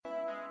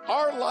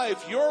Our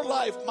life, your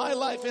life, my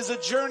life is a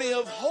journey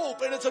of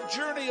hope, and it's a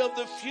journey of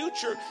the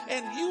future.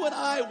 And you and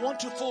I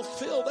want to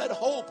fulfill that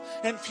hope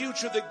and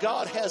future that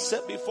God has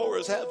set before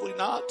us, have we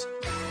not?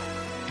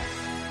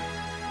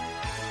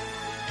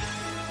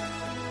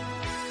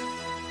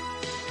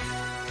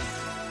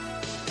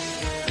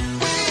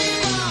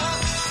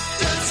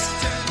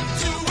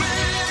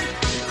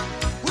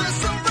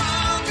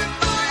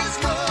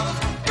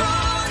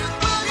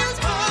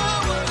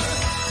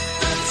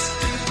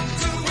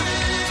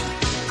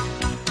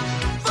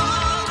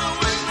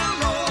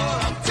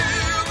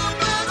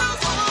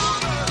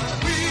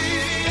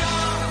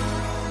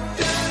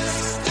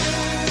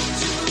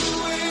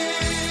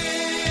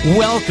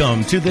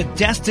 Welcome to the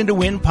Destined to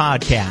Win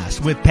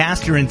podcast with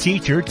pastor and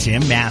teacher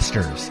Tim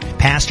Masters.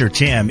 Pastor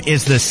Tim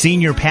is the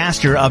senior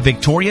pastor of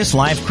Victorious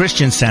Life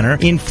Christian Center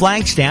in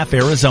Flagstaff,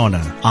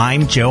 Arizona.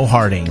 I'm Joe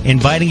Harding,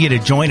 inviting you to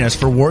join us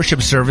for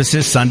worship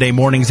services Sunday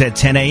mornings at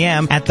 10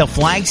 a.m. at the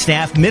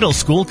Flagstaff Middle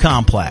School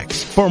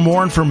Complex. For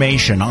more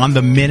information on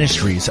the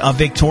ministries of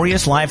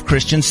Victorious Life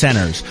Christian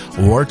Centers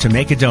or to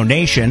make a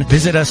donation,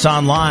 visit us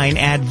online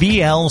at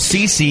vlccaz.org.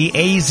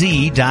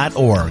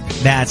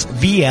 That's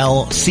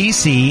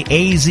vlccaz.org.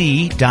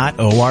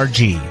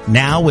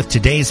 Now with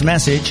today's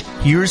message,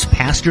 here's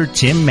Pastor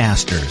Tim Masters.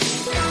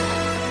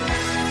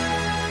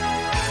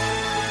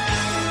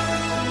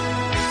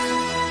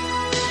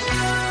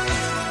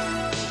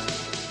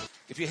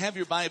 If you have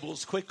your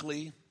Bibles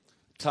quickly,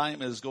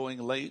 time is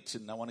going late,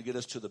 and I want to get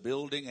us to the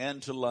building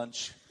and to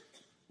lunch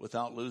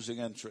without losing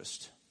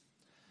interest.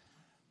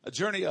 A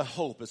Journey of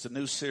Hope is a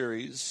new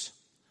series.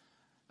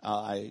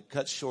 I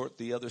cut short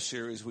the other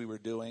series we were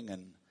doing,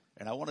 and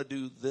I want to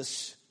do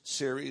this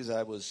series.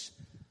 I was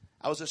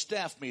at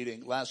staff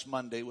meeting last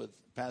Monday with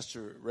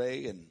Pastor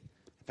Ray and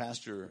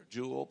Pastor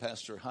Jewel,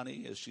 Pastor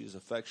Honey, as she's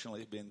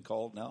affectionately being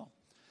called now,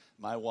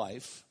 my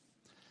wife.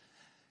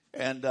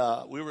 And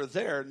we were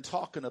there and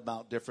talking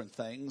about different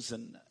things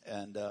and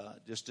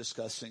just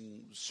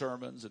discussing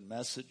sermons and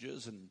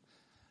messages. And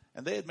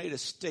they had made a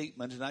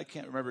statement, and I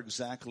can't remember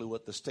exactly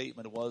what the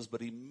statement was,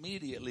 but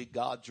immediately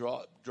God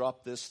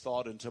dropped this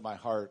thought into my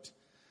heart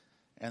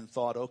and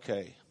thought,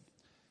 okay,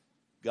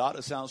 God,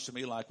 it sounds to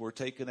me like we're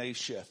taking a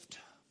shift.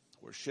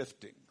 We're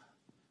shifting.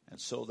 And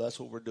so that's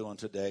what we're doing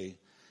today.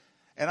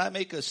 And I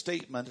make a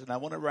statement, and I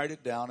want to write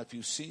it down. If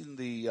you've seen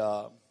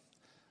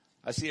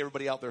I see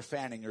everybody out there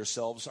fanning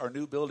yourselves. Our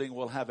new building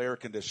will have air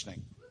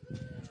conditioning.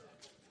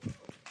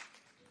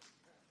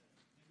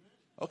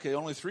 Okay,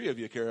 only 3 of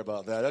you care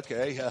about that.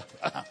 Okay.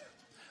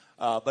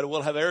 But it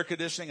will have air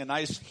conditioning and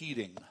nice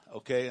heating.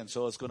 Okay, and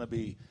so it's going to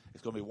be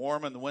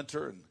warm in the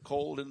winter and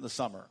cold in the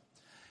summer.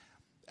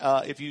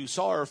 If you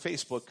saw our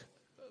Facebook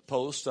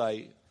post,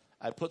 I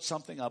put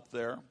something up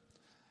there,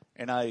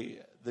 and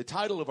the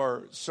title of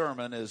our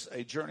sermon is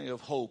A Journey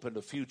of Hope and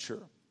the Future.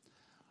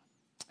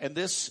 And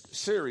this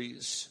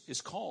series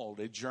is called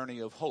A Journey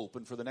of Hope.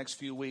 And for the next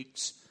few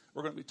weeks,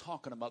 we're going to be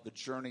talking about the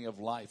journey of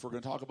life. We're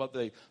going to talk about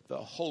the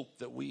hope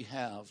that we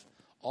have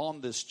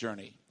on this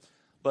journey.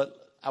 But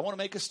I want to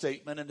make a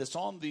statement, and it's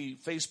on the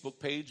Facebook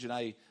page, and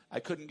I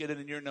couldn't get it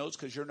in your notes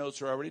because your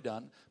notes are already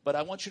done. But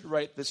I want you to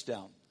write this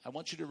down. I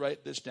want you to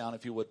write this down,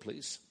 if you would,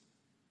 please.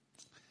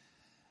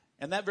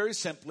 And that very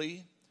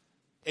simply,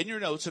 in your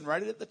notes, and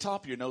write it at the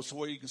top of your notes so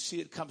where you can see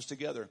it comes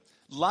together.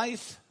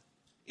 Life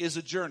is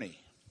a journey,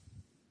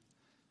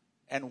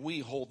 and we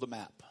hold the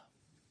map.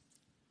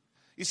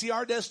 You see,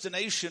 our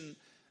destination,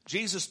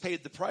 Jesus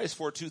paid the price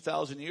for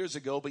 2,000 years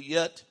ago, but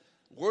yet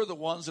we're the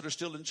ones that are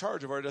still in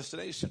charge of our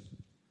destination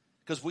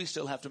because we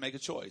still have to make a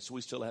choice.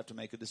 We still have to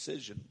make a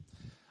decision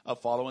of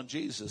following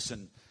Jesus.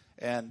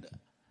 And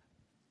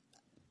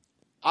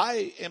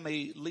I am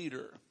a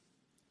leader.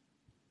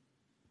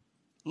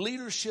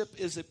 Leadership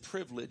is a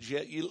privilege,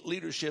 yet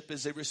leadership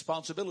is a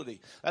responsibility.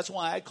 That's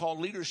why I call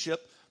leadership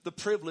the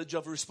privilege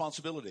of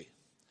responsibility.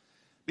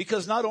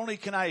 Because not only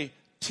can I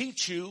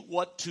teach you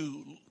what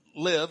to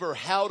live or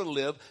how to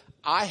live,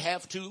 I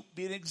have to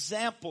be an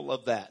example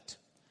of that.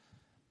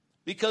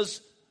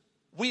 Because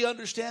we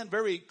understand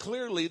very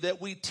clearly that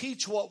we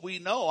teach what we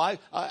know. I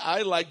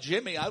like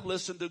Jimmy, I've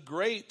listened to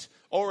great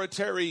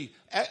oratory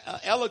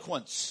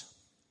eloquence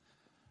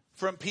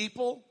from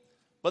people,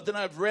 but then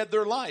I've read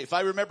their life. I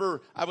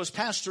remember I was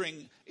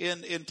pastoring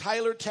in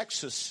Tyler,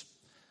 Texas,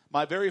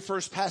 my very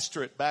first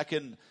pastorate back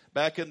in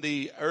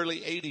the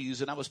early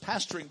 80s, and I was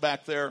pastoring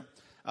back there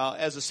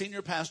as a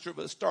senior pastor of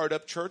a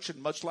startup church,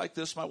 and much like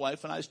this, my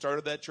wife and I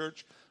started that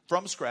church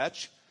from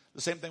scratch,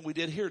 the same thing we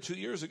did here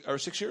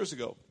 6 years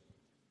ago.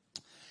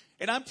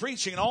 And I'm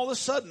preaching, and all of a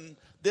sudden,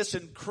 this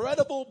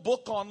incredible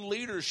book on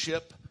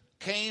leadership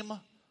came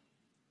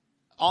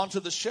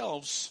onto the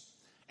shelves,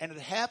 and it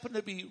happened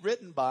to be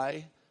written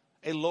by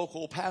a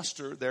local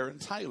pastor there in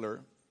Tyler,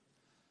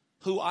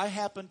 who I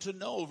happen to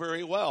know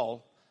very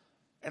well.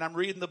 And I'm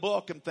reading the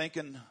book and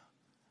thinking,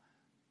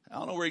 I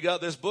don't know where he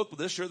got this book, but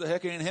this sure the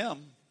heck ain't him.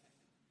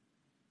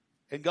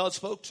 And God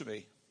spoke to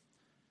me.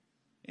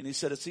 And he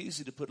said, it's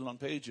easy to put it on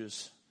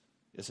pages.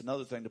 It's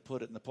another thing to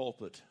put it in the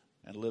pulpit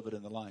and live it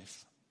in the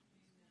life.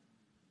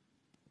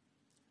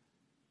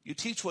 You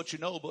teach what you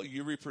know, but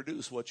you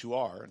reproduce what you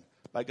are. And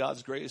by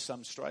God's grace,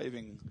 I'm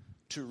striving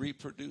to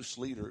reproduce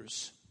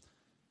leaders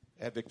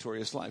at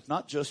Victorious Life.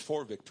 Not just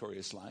for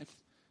Victorious Life.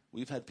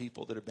 We've had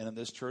people that have been in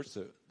this church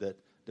that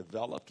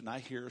developed, and I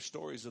hear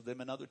stories of them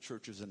in other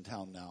churches in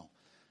town now,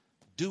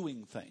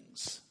 doing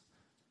things,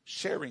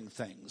 sharing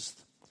things.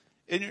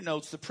 In your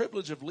notes, the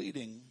privilege of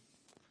leading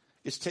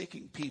is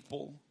taking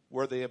people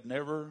where they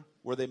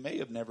may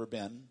have never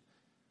been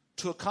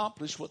to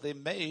accomplish what they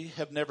may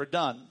have never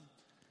done,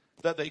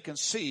 that they can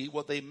see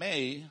what they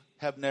may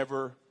have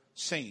never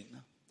seen.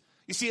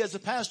 You see, as a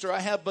pastor, I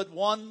have but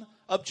one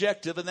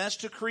objective, and that's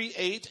to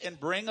create and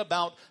bring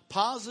about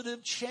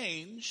positive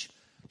change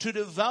to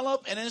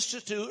develop and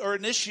institute or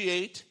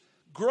initiate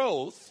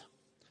growth,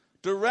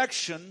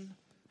 direction,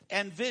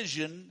 and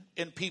vision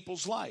in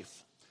people's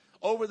life.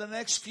 Over the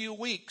next few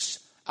weeks,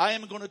 I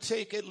am going to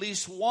take at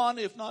least one,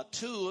 if not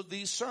two, of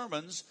these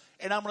sermons,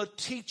 and I'm going to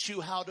teach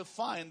you how to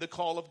find the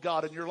call of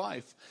God in your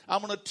life.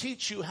 I'm going to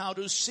teach you how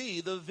to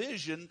see the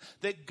vision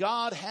that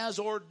God has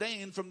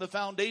ordained from the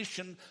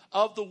foundation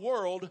of the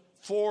world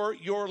for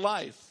your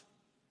life.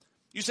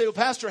 You say, well,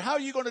 Pastor, how are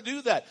you going to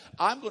do that?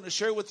 I'm going to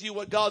share with you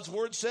what God's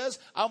Word says.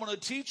 I'm going to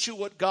teach you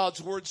what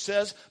God's Word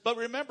says. But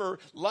remember,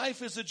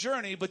 life is a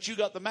journey, but you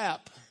got the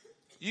map.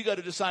 You got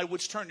to decide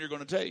which turn you're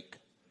going to take.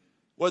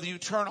 Whether you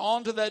turn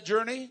onto that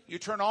journey, you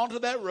turn onto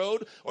that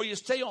road, or you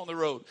stay on the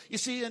road. You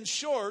see, in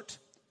short,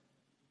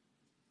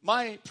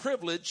 my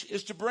privilege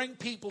is to bring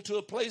people to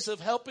a place of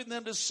helping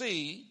them to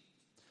see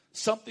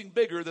something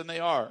bigger than they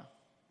are.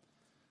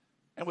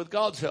 And with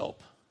God's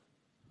help,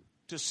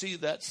 to see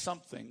that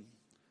something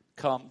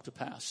come to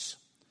pass.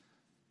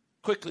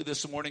 Quickly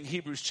this morning,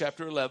 Hebrews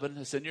chapter 11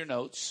 is in your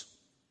notes.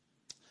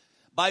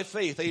 By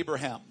faith,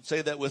 Abraham,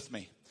 say that with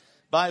me.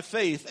 By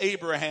faith,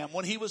 Abraham,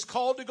 when he was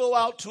called to go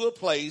out to a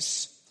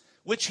place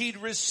which he'd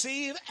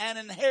receive an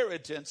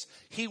inheritance,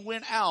 he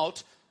went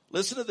out,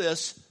 listen to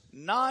this,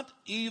 not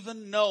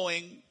even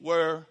knowing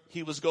where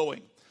he was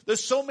going.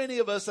 There's so many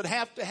of us that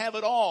have to have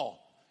it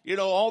all. You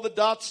know, all the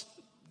dots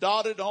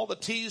dotted, all the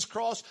T's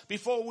crossed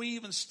before we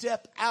even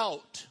step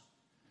out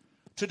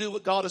to do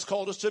what God has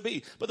called us to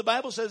be. But the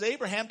Bible says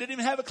Abraham didn't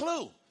even have a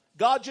clue.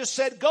 God just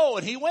said go,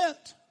 and he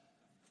went.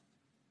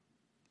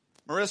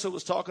 Marissa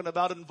was talking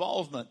about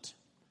involvement.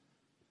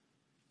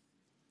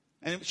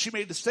 And she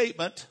made the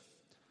statement,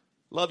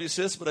 love you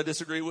sis, but I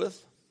disagree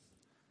with.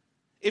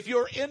 If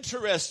you're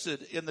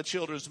interested in the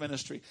children's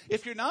ministry,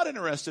 if you're not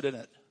interested in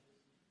it,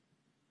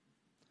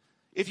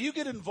 if you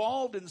get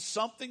involved in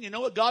something, you know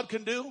what God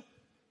can do?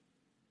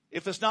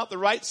 If it's not the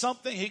right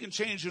something, he can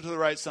change you to the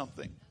right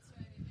something.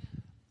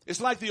 It's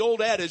like the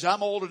old adage,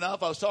 I'm old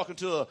enough. I was talking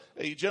to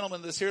a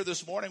gentleman that's here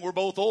this morning. We're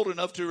both old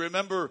enough to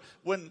remember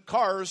when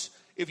cars,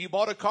 if you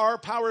bought a car,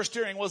 power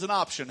steering was an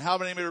option. How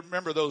many of you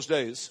remember those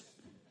days?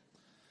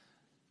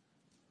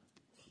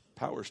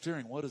 Power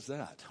steering, what is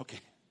that? Okay,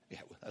 yeah,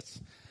 that's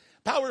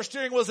power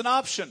steering was an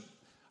option.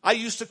 I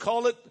used to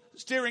call it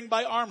steering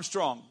by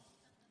Armstrong.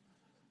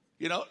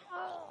 You know,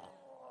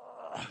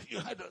 you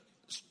had to.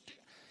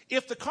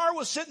 If the car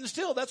was sitting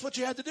still, that's what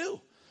you had to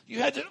do. You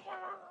had to.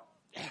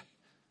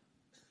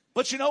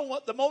 But you know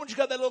what? The moment you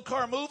got that little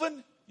car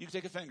moving, you can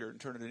take a finger and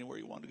turn it anywhere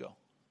you want to go.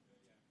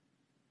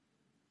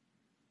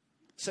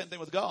 Same thing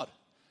with God.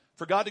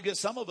 For God to get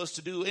some of us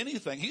to do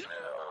anything,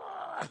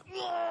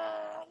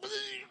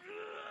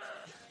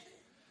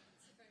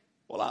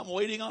 well, I'm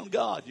waiting on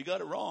God. You got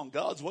it wrong.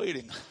 God's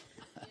waiting.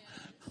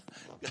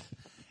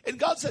 And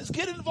God says,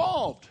 get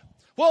involved.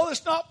 Well,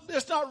 it's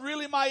not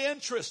really my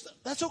interest.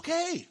 That's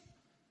okay.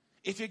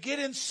 If you get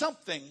in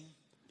something,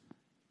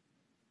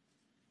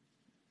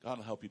 God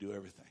will help you do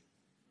everything.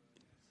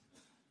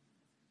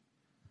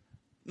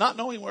 Not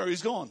knowing where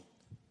he's going.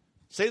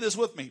 Say this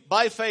with me.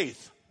 By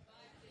faith,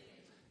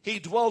 he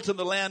dwelt in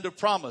the land of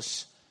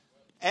promise,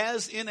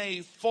 as in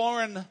a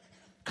foreign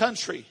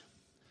country,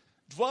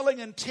 dwelling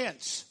in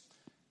tents.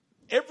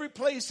 Every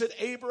place that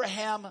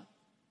Abraham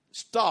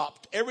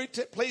stopped, every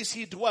place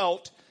he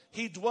dwelt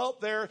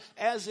there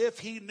as if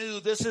he knew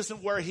this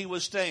isn't where he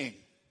was staying.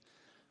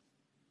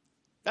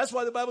 That's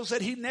why the Bible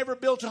said he never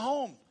built a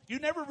home. You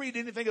never read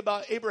anything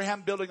about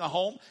Abraham building a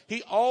home.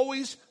 He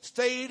always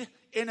stayed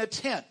in a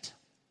tent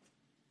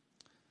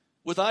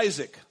with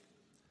Isaac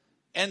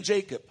and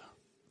Jacob,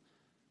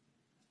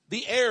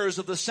 the heirs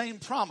of the same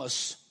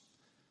promise.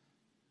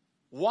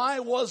 Why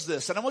was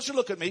this? And I want you to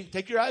look at me.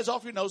 Take your eyes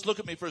off your nose. Look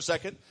at me for a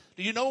second.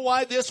 Do you know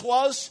why this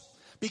was?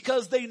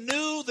 Because they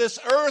knew this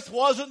earth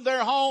wasn't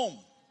their home.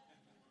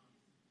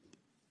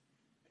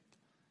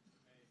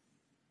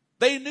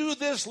 They knew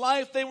this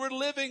life they were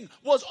living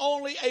was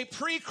only a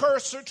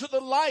precursor to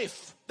the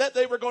life that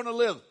they were going to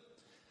live.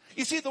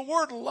 You see, the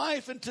word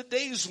life in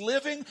today's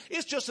living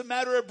is just a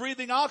matter of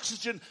breathing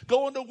oxygen,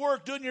 going to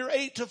work, doing your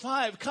 8 to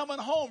 5, coming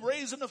home,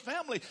 raising a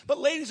family. But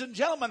ladies and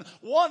gentlemen,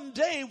 one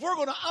day we're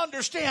going to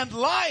understand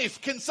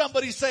life. Can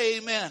somebody say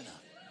amen?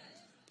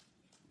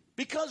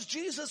 Because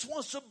Jesus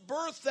wants to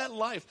birth that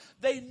life.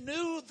 They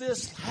knew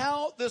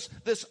how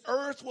this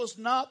earth was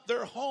not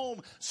their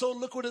home. So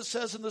look what it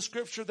says in the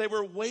scripture. They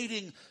were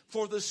waiting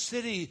for the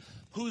city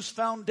whose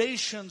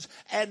foundations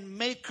and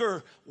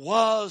maker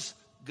was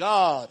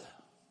God.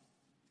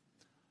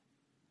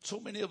 So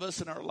many of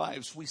us in our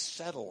lives, we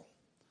settle.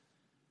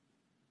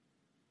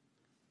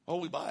 Oh,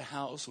 we buy a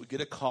house, we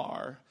get a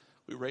car,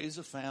 we raise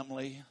a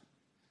family.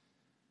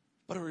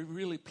 But are we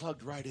really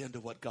plugged right into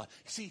what God?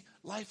 See,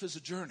 life is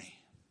a journey.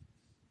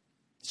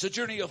 It's a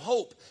journey of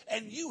hope.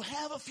 And you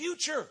have a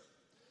future.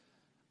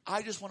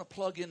 I just want to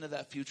plug into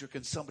that future.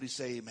 Can somebody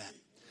say amen?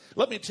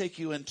 Let me take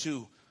you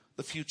into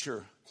the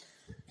future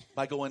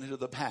by going into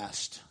the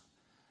past.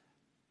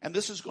 And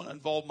this is going to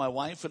involve my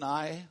wife and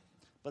I,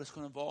 but it's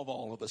going to involve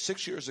all of us.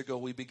 6 years ago,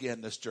 we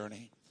began this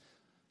journey.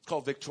 It's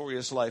called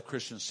Victorious Life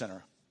Christian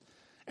Center.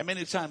 And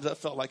many times I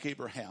felt like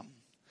Abraham.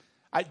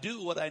 I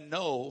do what I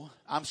know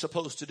I'm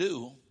supposed to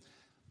do,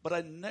 but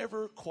I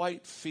never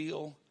quite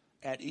feel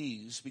at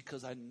ease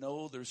because I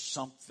know there's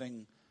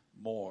something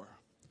more.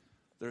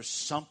 There's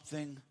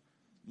something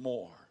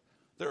more.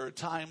 There are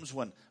times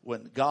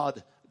when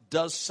God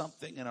does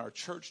something and our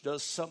church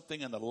does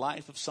something in the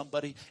life of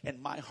somebody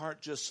and my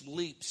heart just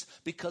leaps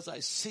because I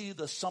see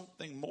the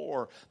something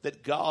more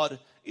that God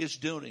is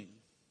doing.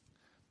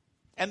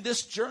 And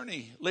this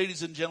journey,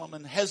 ladies and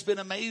gentlemen, has been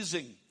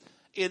amazing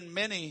in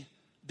many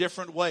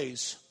different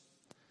ways.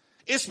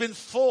 It's been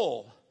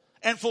full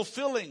and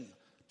fulfilling,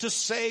 to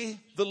say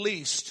the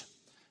least.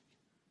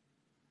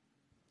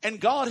 And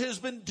God has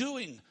been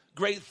doing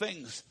great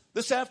things.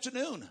 This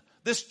afternoon,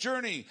 this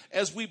journey,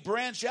 as we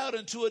branch out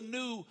into a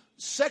new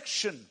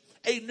section,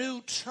 a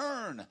new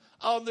turn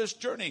on this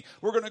journey.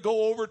 We're going to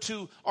go over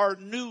to our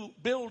new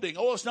building.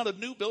 Oh, it's not a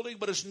new building,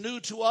 but it's new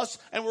to us.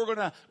 And we're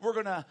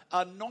going to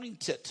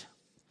anoint it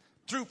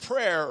through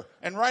prayer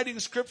and writing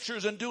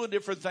scriptures and doing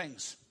different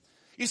things.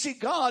 You see,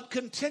 God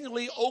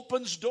continually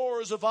opens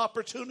doors of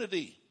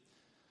opportunity.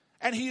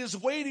 And He is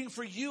waiting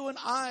for you and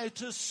I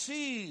to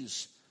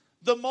seize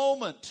the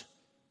moment.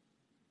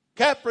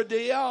 Carpe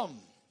diem.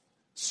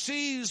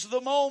 Seize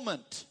the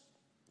moment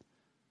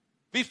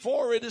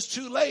before it is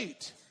too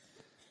late.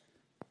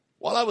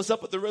 While I was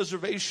up at the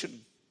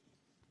reservation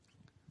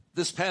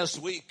this past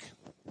week,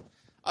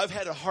 I've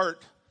had a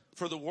heart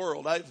for the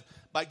world.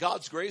 By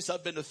God's grace,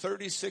 I've been to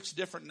 36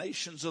 different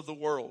nations of the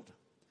world.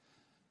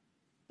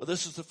 But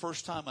this is the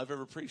first time I've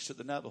ever preached to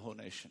the Navajo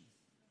Nation.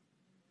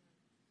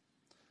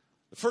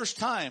 The first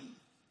time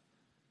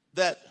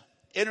that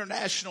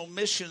international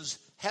missions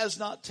has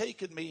not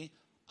taken me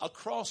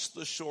across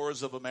the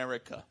shores of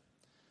America.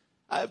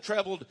 I have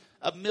traveled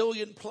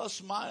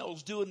 1,000,000+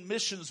 miles doing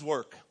missions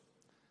work.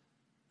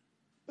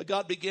 But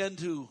God began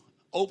to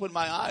open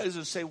my eyes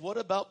and say, what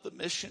about the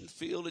mission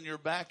field in your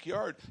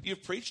backyard?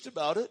 You've preached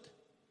about it.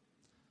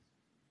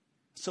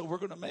 So we're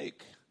going to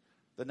make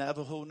the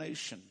Navajo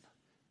Nation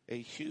a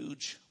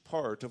huge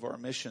part of our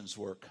missions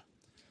work.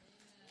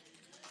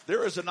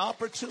 There is an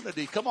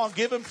opportunity. Come on,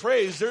 give Him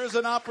praise. There is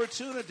an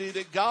opportunity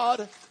that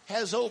God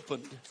has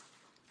opened.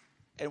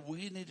 And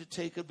we need to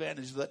take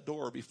advantage of that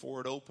door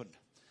before it opened.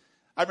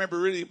 I remember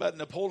reading about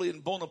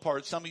Napoleon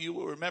Bonaparte. Some of you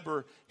will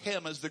remember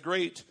him as the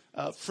great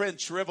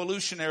French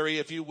revolutionary,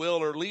 if you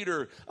will, or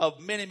leader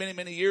of many, many,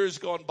 many years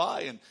gone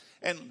by.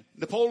 And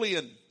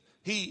Napoleon,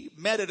 he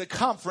met at a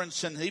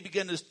conference and he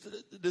began to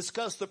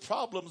discuss the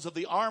problems of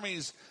the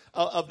armies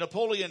of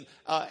Napoleon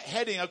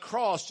heading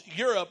across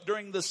Europe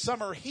during the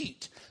summer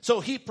heat. So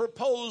he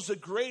proposed a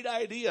great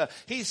idea.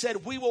 He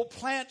said, we will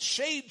plant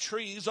shade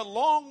trees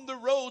along the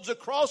roads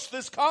across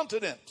this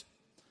continent.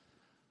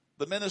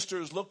 The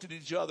ministers looked at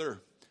each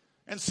other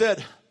and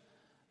said,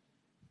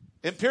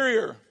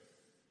 Imperior,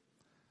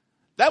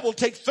 that will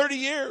take 30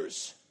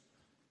 years.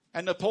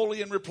 And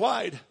Napoleon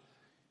replied,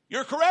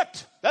 you're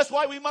correct. That's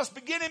why we must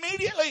begin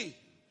immediately.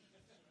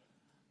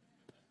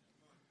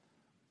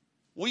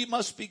 We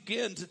must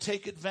begin to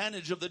take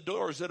advantage of the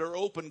doors that are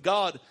open.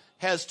 God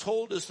has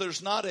told us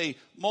there's not a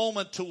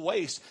moment to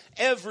waste.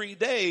 Every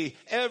day,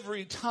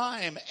 every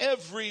time,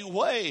 every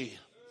way.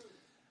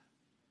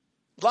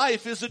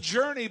 Life is a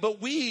journey,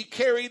 but we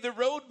carry the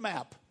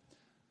roadmap.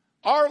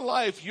 Our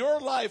life, your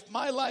life,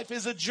 my life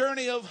is a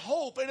journey of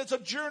hope, and it's a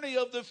journey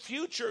of the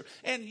future.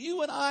 And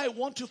you and I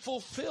want to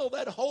fulfill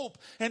that hope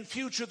and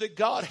future that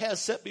God has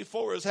set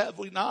before us, have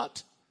we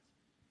not?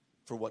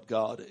 For what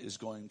God is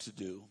going to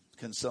do.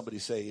 Can somebody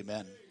say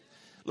amen?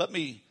 Let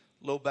me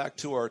go back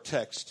to our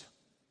text.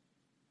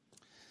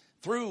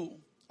 Through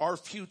our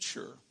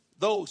future,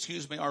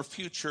 our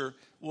future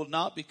will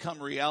not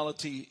become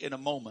reality in a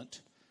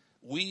moment.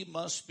 We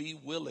must be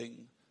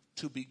willing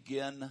to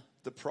begin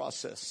the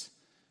process.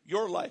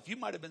 Your life, you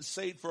might have been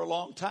saved for a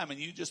long time and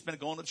you've just been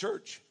going to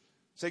church.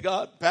 Say,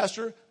 God,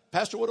 Pastor,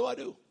 what do I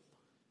do?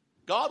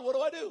 God, what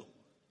do I do?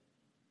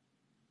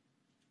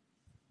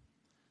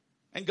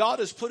 And God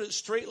has put it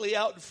straightly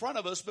out in front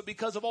of us, but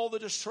because of all the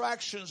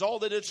distractions, all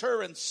the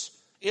deterrents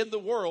in the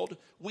world,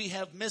 we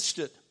have missed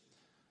it.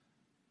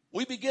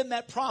 We begin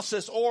that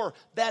process, or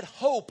that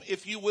hope,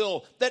 if you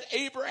will, that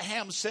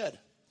Abraham said.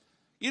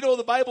 You know,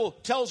 the Bible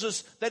tells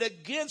us that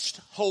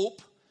against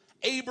hope,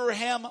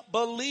 Abraham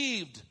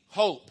believed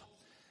hope.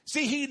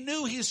 See, he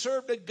knew he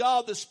served a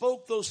God that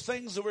spoke those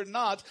things that were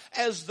not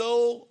as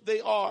though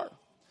they are.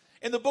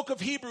 In the book of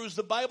Hebrews,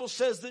 the Bible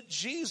says that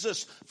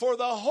Jesus, for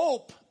the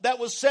hope that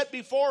was set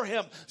before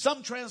him,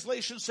 some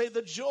translations say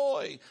the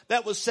joy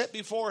that was set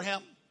before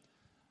him,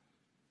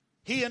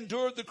 he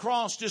endured the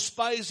cross,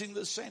 despising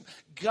the same.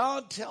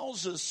 God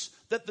tells us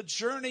that the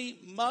journey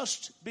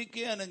must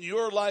begin in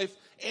your life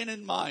and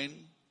in mine.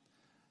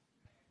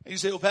 And you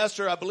say, well,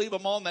 Pastor, I believe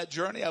I'm on that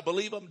journey. I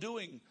believe I'm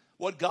doing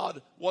what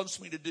God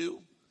wants me to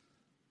do.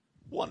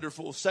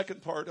 Wonderful.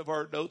 Second part of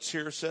our notes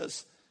here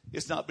says,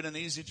 it's not been an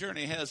easy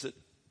journey, has it?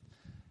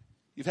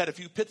 You've had a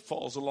few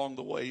pitfalls along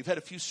the way. You've had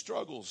a few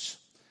struggles.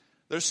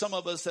 There's some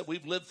of us that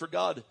we've lived for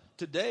God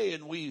today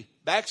and we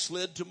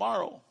backslid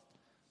tomorrow.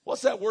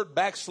 What's that word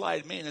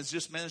backslide mean? It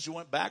just means you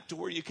went back to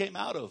where you came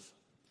out of.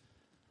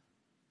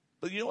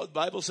 But you know what the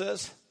Bible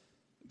says?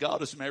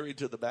 God is married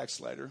to the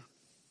backslider.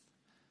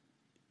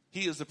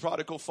 He is the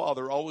prodigal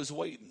father, always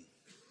waiting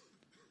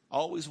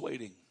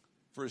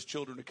for his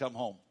children to come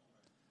home.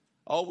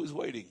 Always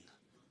waiting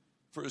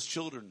for his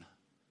children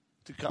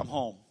to come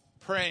home.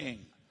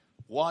 Praying,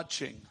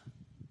 watching,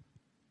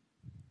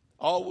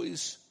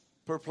 always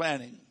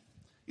planning.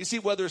 You see,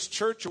 whether it's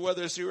church or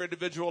whether it's your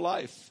individual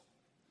life,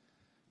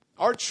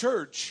 our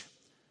church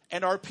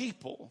and our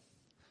people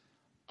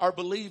are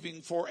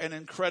believing for an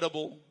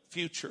incredible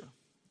future.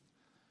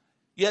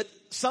 Yet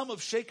some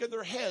have shaken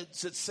their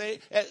heads at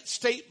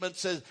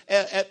statements,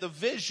 at the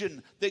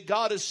vision that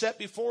God has set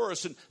before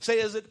us and say,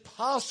 is it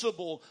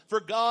possible for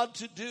God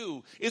to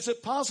do? Is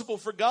it possible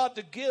for God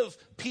to give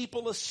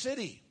people a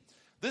city?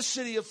 This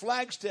city of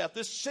Flagstaff,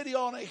 this city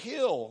on a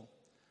hill,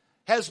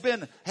 has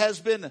been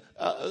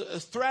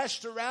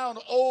thrashed around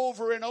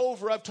over and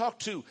over. I've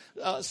talked to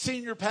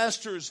senior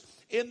pastors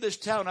in this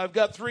town. I've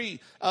got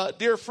three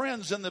dear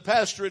friends in the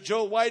pastorate: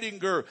 Joe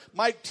Whitinger,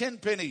 Mike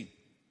Tenpenny,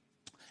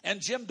 and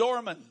Jim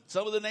Dorman,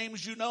 some of the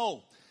names you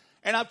know.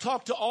 And I've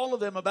talked to all of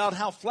them about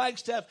how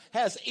Flagstaff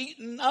has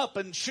eaten up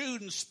and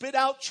chewed and spit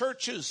out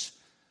churches.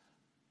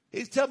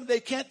 He's telling me they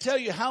can't tell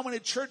you how many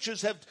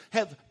churches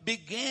have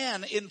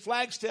began in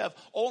Flagstaff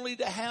only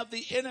to have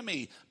the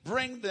enemy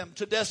bring them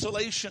to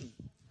desolation.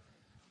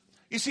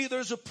 You see,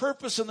 there's a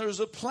purpose and there's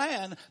a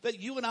plan that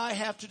you and I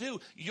have to do.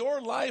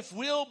 Your life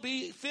will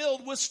be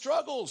filled with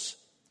struggles.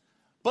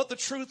 But the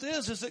truth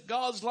is that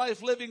God's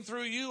life living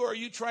through you, or are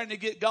you trying to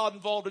get God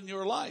involved in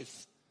your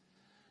life?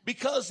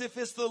 Because if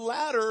it's the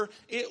latter,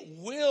 it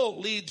will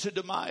lead to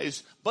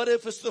demise. But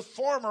if it's the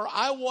former,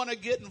 I want to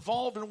get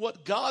involved in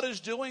what God is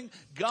doing.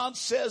 God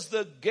says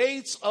the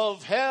gates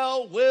of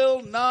hell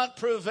will not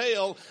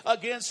prevail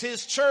against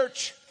his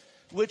church,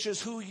 which is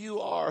who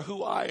you are,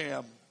 who I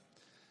am.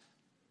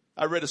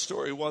 I read a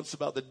story once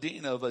about the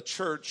dean of a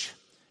church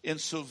in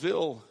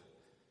Seville,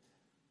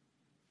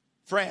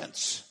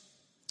 France.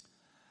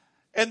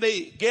 And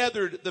they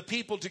gathered the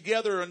people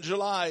together in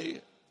July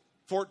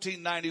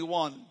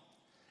 1491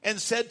 and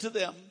said to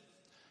them,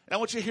 and I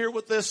want you to hear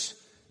what this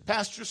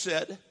pastor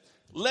said,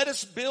 let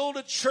us build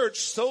a church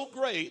so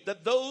great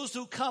that those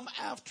who come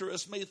after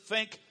us may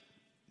think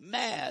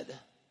mad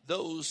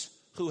those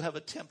who have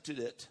attempted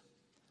it.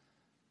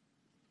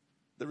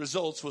 The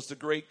results was the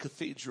great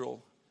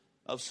cathedral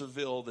of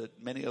Seville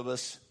that many of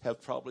us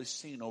have probably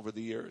seen over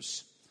the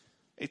years.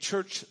 A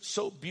church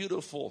so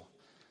beautiful,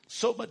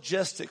 so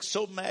majestic,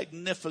 so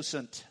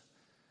magnificent.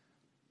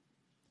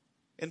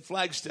 In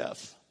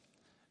Flagstaff,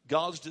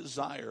 God's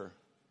desire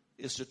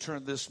is to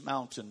turn this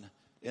mountain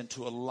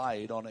into a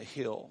light on a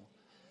hill.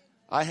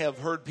 I have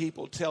heard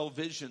people tell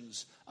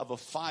visions of a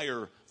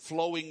fire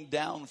flowing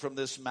down from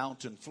this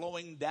mountain,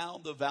 flowing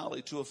down the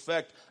valley to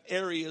affect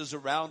areas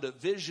around it,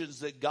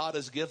 visions that God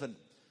has given.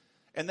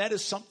 And that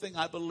is something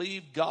I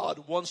believe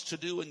God wants to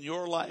do in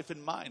your life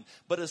and mine.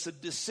 But it's a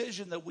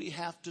decision that we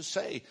have to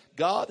say,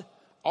 God,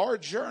 our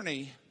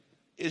journey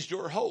is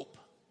your hope.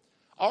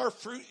 Our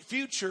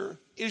future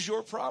is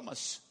your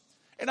promise.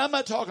 And I'm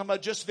not talking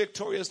about just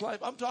Victoria's life.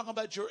 I'm talking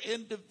about your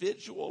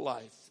individual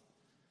life.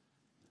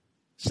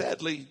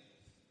 Sadly,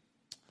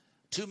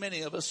 too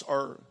many of us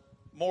are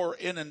more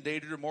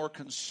inundated or more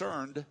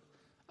concerned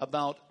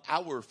about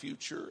our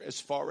future as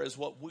far as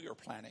what we are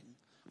planning.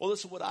 Well,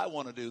 this is what I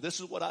want to do. This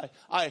is what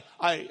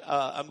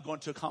I'm going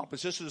to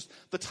accomplish. This is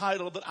the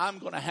title that I'm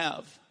going to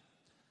have.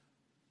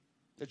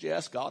 Did you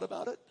ask God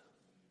about it?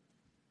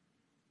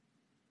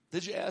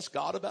 Did you ask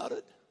God about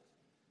it?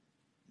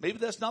 Maybe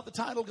that's not the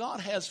title God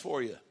has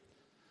for you.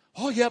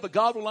 Oh, yeah, but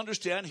God will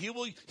understand. He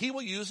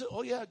will use it.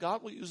 Oh, yeah,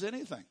 God will use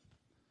anything.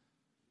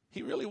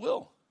 He really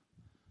will.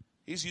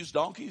 He's used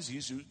donkeys.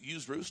 He's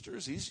used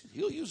roosters.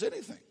 He'll use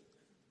anything.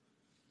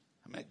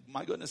 I mean,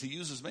 my goodness, he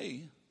uses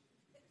me.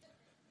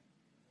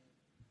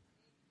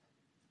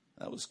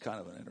 That was kind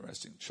of an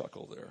interesting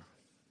chuckle there.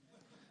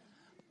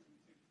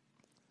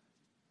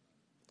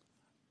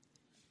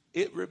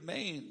 It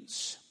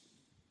remains.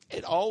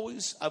 I've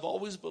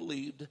always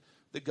believed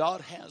that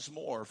God has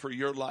more for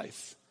your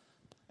life.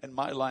 in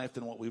my life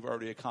than what we've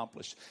already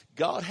accomplished.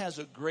 God has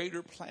a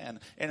greater plan.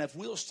 And if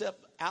we'll step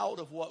out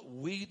of what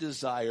we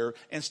desire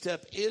and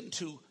step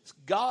into,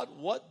 God,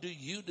 what do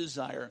you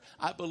desire?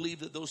 I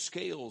believe that those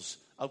scales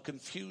of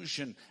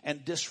confusion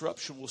and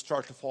disruption will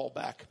start to fall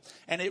back.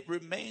 And it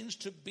remains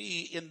to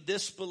be in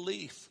this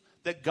belief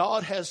that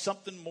God has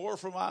something more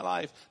for my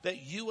life,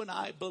 that you and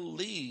I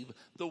believe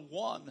the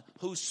one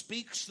who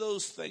speaks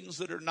those things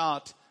that are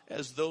not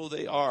as though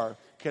they are.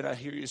 Can I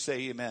hear you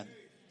say amen?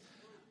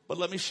 But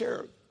let me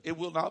share, it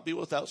will not be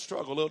without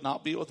struggle. It will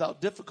not be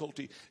without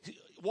difficulty.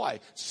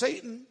 Why?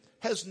 Satan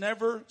has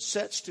never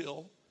sat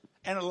still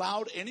and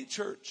allowed any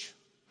church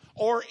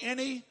or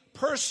any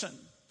person,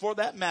 for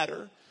that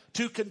matter,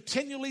 to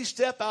continually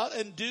step out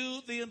and do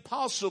the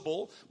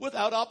impossible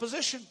without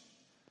opposition.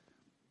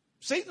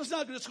 Satan's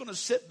not just going to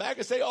sit back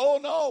and say, oh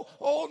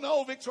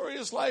no,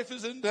 Victorious Life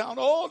is in town.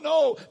 Oh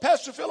no,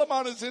 Pastor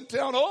Philemon is in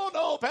town. Oh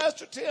no,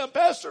 Pastor Tim,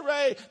 Pastor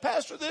Ray,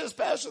 Pastor this,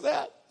 Pastor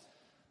that.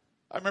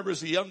 I remember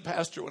as a young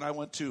pastor when I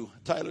went to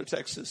Tyler,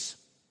 Texas,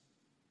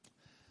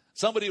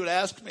 somebody would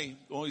ask me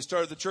when we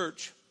started the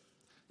church,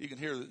 you can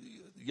hear the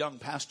young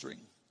pastoring.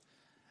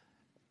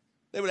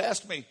 They would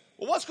ask me,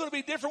 well, what's going to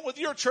be different with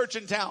your church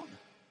in town?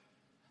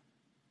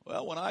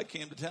 Well, when I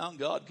came to town,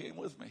 God came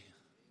with me.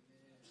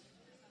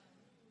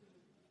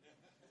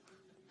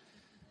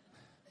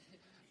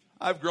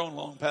 I've grown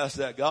long past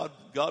that. God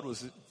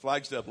was at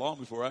Flagstaff long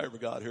before I ever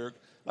got here.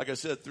 Like I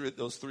said,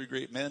 those three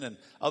great men and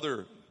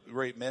other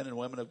great men and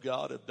women of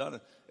God have done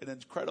an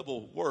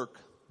incredible work.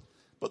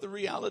 But the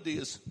reality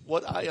is,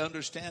 what I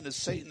understand is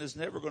Satan is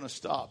never going to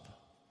stop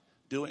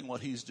doing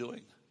what he's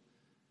doing,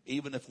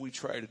 even if we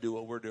try to do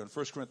what we're doing.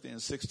 1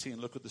 Corinthians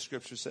 16, look what the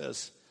scripture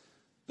says.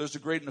 There's a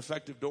great and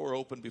effective door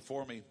open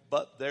before me,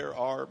 but there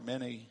are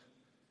many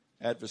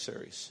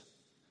adversaries.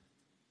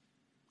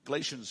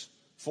 Galatians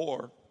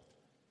 4,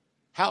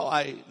 have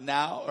I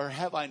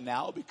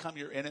now become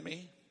your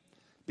enemy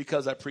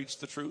because I preach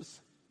the truth?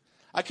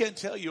 I can't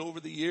tell you over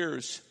the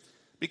years,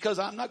 because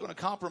I'm not going to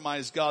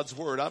compromise God's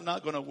word. I'm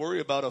not going to worry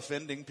about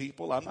offending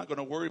people. I'm not going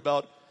to worry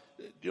about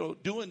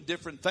doing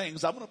different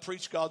things. I'm going to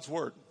preach God's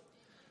word.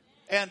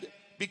 And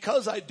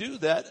because I do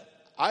that,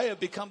 I have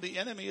become the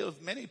enemy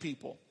of many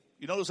people.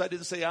 You notice I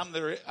didn't say I'm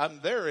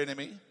their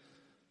enemy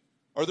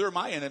or they're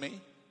my enemy.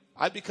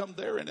 I become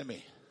their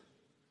enemy.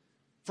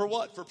 For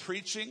what? For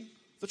preaching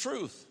the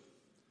truth.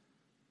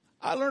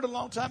 I learned a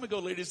long time ago,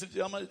 ladies and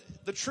gentlemen,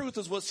 the truth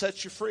is what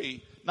sets you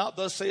free. Not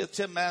thus saith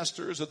Tim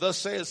Masters or thus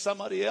saith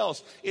somebody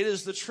else. It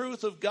is the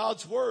truth of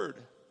God's word.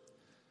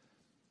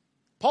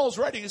 Paul's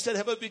writing, he said,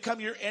 have I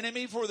become your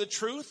enemy for the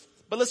truth?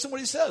 But listen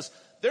what he says.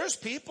 There's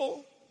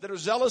people that are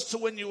zealous to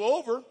win you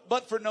over,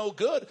 but for no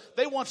good.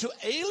 They want to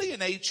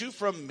alienate you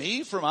from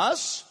me, from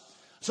us,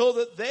 so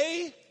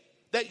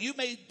that you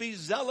may be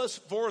zealous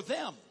for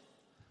them.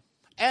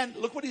 And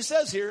look what he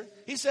says here.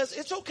 He says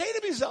it's okay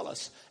to be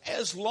zealous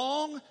as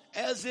long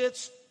as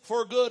it's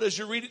for good, as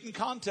you read it in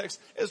context,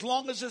 as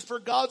long as it's for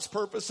God's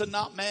purpose and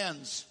not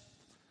man's.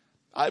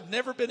 I've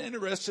never been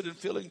interested in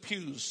filling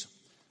pews.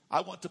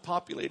 I want to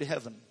populate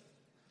heaven.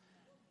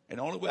 And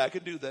the only way I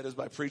can do that is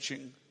by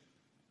preaching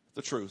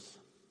the truth.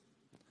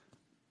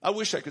 I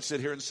wish I could sit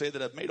here and say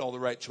that I've made all the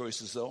right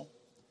choices, though.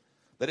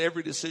 That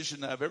every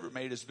decision that I've ever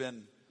made has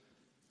been,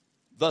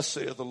 thus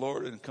saith the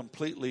Lord, and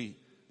completely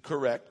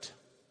correct.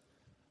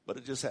 But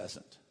it just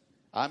hasn't.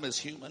 I'm as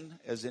human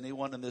as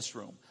anyone in this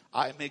room.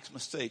 I make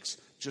mistakes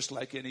just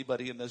like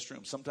anybody in this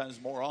room, sometimes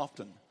more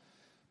often.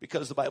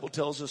 Because the Bible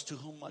tells us to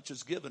whom much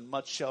is given,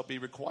 much shall be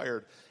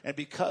required. And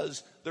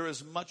because there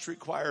is much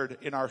required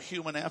in our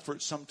human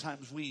efforts,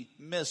 sometimes we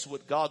miss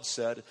what God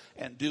said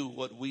and do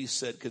what we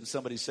said. Can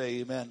somebody say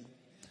amen?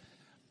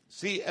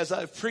 See, as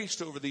I've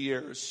preached over the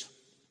years,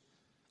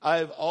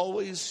 I've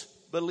always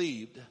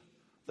believed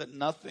that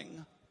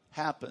nothing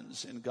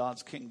happens in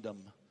God's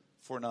kingdom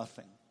for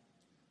nothing.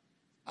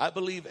 I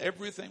believe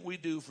everything we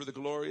do for the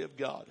glory of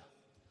God.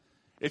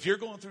 If you're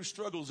going through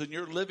struggles and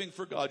you're living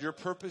for God, you're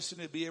purposing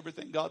to be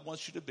everything God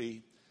wants you to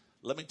be,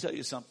 let me tell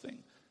you something.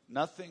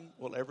 Nothing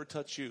will ever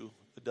touch you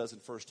that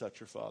doesn't first touch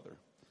your Father.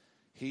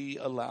 He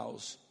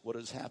allows what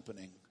is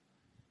happening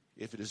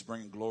if it is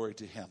bringing glory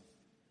to Him.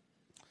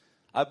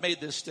 I've made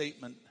this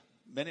statement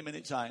many,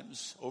 many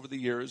times over the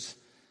years.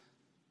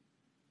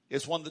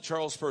 It's one that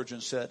Charles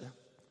Spurgeon said.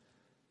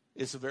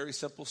 It's a very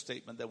simple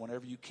statement that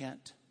whenever you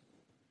can't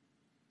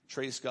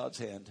trace God's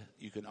hand,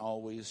 you can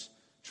always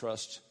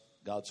trust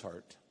God's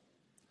heart.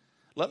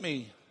 Let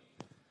me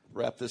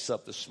wrap this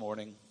up this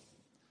morning.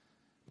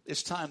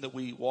 It's time that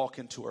we walk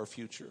into our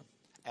future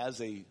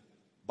as a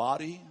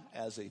body,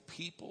 as a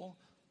people,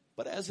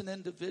 but as an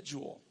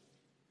individual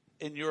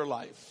in your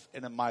life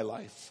and in my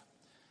life.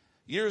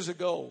 Years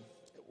ago,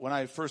 when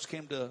I first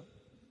came to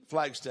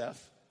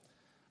Flagstaff,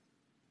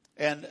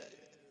 and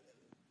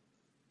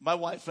my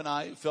wife and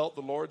I felt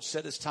the Lord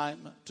said it's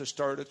time to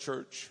start a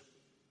church.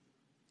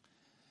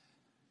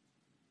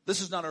 This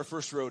is not our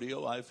first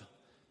rodeo. I've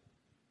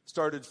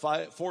started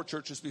 4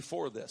 churches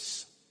before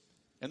this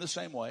in the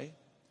same way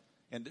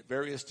in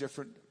various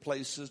different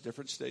places,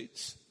 different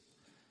states.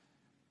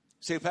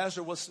 Say,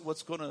 Pastor,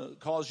 what's going to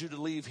cause you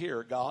to leave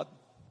here, God?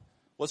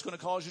 What's going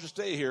to cause you to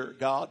stay here,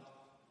 God?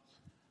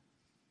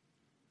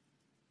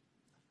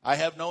 I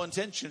have no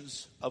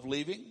intentions of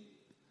leaving.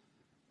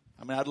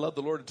 I mean, I'd love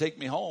the Lord to take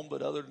me home,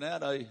 but other than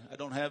that, I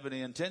don't have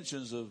any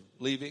intentions of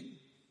leaving.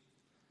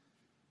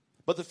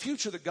 But the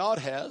future that God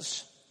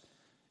has,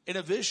 in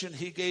a vision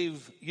he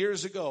gave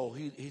years ago,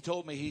 he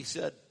told me, he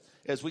said,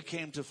 as we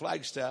came to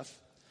Flagstaff,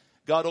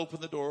 God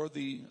opened the door of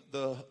the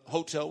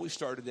hotel we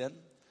started in.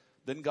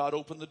 Then God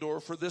opened the door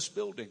for this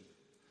building.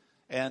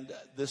 And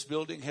this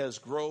building has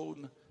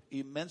grown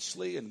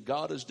immensely, and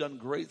God has done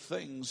great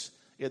things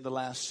in the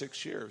last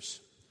 6 years.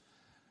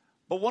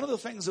 But one of the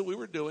things that we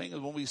were doing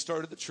when we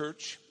started the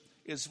church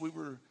is we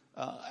were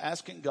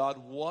asking God,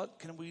 what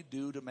can we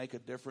do to make a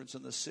difference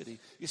in the city?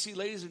 You see,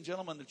 ladies and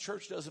gentlemen, the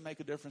church doesn't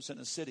make a difference in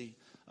the city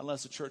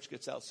unless the church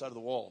gets outside of the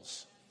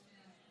walls.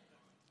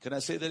 Can I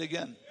say that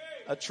again?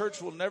 A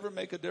church will never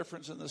make a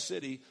difference in the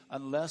city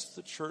unless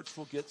the church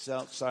will get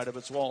outside of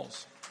its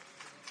walls.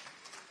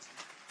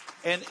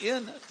 And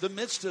in the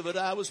midst of it,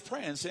 I was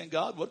praying, saying,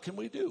 God, what can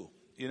we do?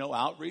 You know,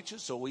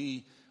 outreaches. So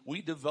we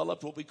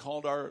developed what we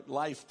called our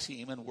life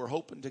team, and we're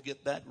hoping to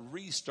get that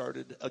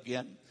restarted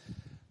again.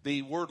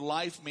 The word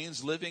life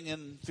means living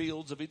in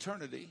fields of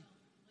eternity.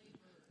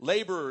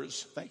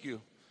 Laborers, thank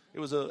you.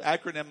 It was an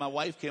acronym my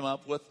wife came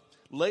up with,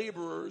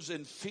 laborers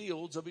in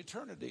fields of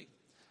eternity.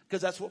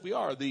 Because that's what we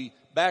are. The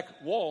back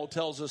wall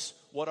tells us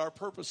what our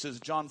purpose is.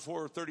 John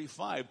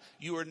 4:35.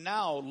 You are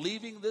now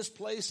leaving this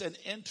place and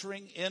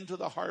entering into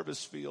the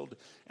harvest field,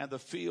 and the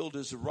field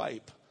is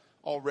ripe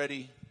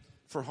already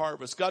for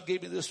harvest. God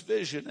gave me this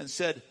vision and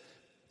said,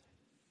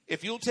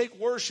 if you'll take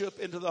worship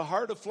into the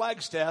heart of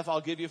Flagstaff, I'll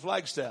give you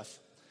Flagstaff.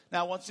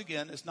 Now, once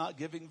again, it's not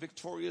giving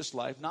Victorious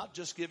Life, not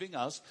just giving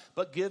us,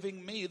 but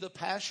giving me the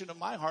passion of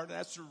my heart, and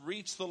that's to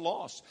reach the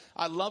lost.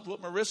 I loved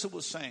what Marissa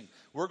was saying.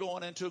 We're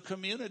going into a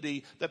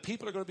community that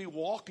people are going to be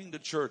walking to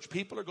church.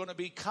 People are going to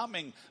be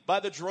coming by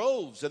the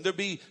droves, and there'll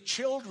be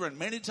children,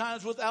 many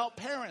times without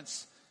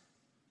parents.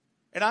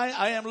 And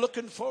I am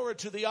looking forward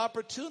to the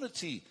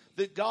opportunity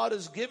that God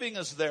is giving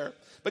us there.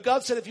 But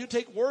God said, if you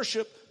take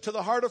worship to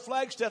the heart of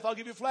Flagstaff, I'll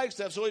give you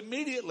Flagstaff. So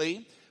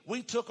immediately,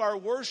 we took our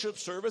worship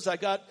service. I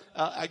got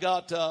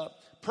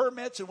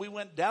permits, and we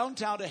went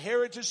downtown to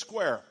Heritage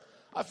Square.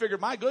 I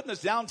figured, my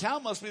goodness,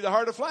 downtown must be the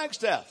heart of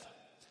Flagstaff.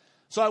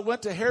 So I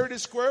went to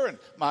Heritage Square, and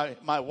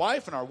my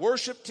wife and our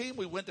worship team,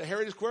 we went to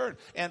Heritage Square.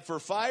 And for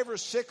 5 or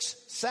 6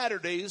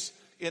 Saturdays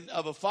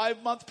of a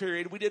 5-month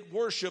period, we did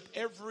worship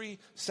every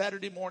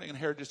Saturday morning in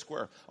Heritage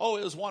Square. Oh,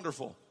 it was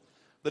wonderful.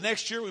 The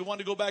next year, we wanted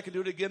to go back and do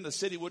it again. The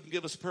city wouldn't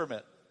give us a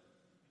permit.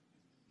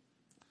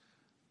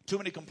 Too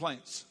many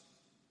complaints.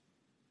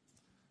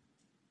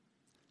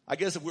 I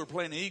guess if we were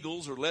playing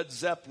Eagles or Led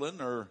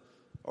Zeppelin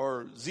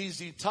or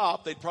ZZ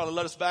Top, they'd probably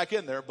let us back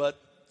in there, but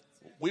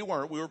we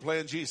weren't. We were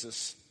playing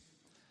Jesus.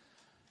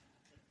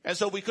 And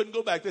so we couldn't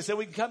go back. They said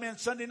we can come in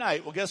Sunday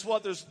night. Well, guess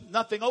what? There's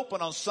nothing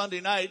open on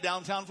Sunday night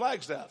downtown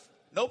Flagstaff.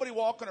 Nobody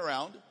walking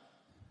around.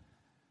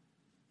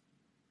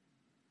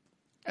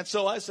 And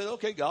so I said,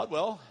 okay, God,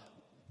 well,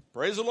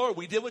 praise the Lord.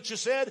 We did what you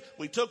said.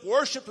 We took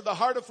worship to the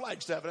heart of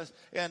Flagstaff.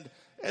 And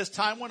as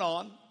time went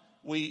on,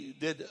 we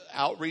did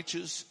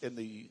outreaches in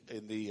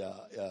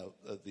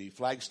the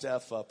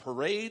Flagstaff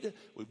parade.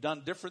 We've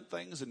done different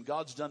things, and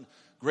God's done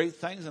great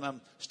things. And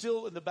I'm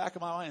still in the back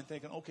of my mind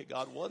thinking, okay,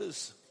 God, what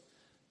is?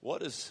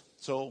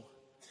 So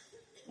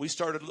we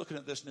started looking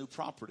at this new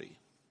property.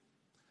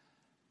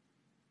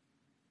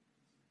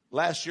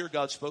 Last year,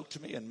 God spoke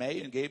to me in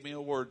May and gave me a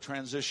word,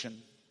 transition.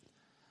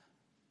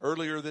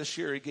 Earlier this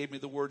year, he gave me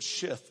the word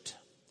shift.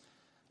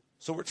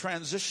 So we're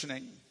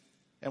transitioning,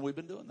 and we've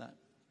been doing that.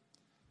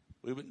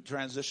 We've been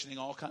transitioning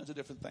all kinds of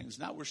different things.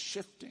 Now we're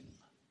shifting.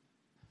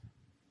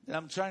 And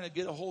I'm trying to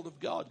get a hold of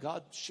God.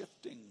 God,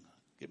 shifting.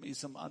 Give me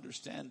some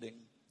understanding.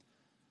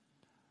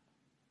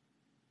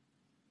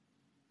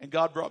 And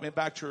God brought me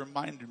back to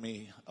remind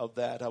me of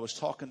that. I was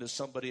talking to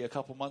somebody a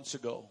couple months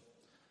ago.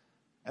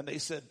 And they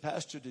said,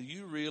 Pastor, do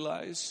you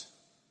realize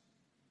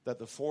that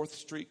the 4th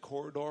Street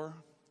corridor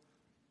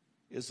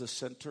is the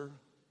center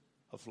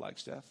of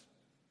Flagstaff?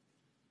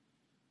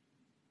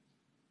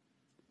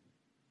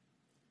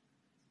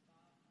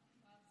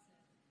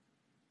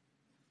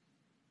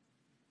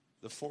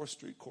 The 4th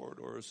Street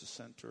corridor is the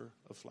center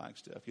of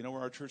Flagstaff. You know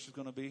where our church is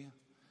going to be?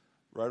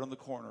 Right on the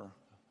corner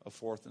of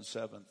 4th and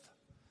 7th.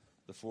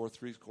 The 4th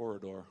Street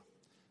corridor.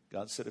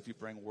 God said, if you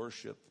bring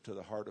worship to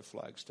the heart of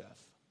Flagstaff,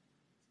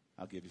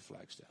 I'll give you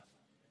Flagstaff.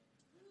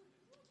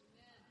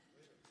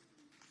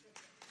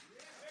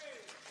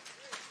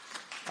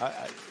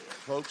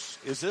 Folks,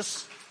 is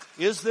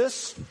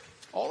this?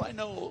 All I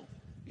know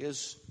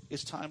is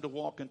it's time to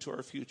walk into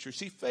our future.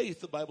 See,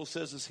 faith, the Bible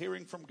says, is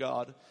hearing from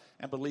God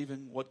and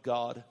believing what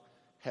God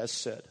has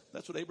said.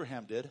 That's what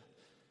Abraham did.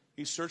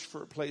 He searched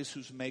for a place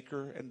whose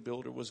maker and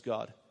builder was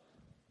God.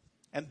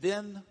 And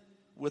then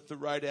with the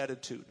right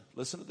attitude,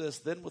 listen to this,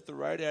 then with the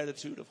right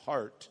attitude of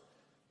heart,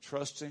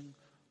 trusting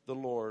the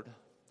Lord,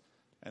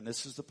 and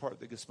this is the part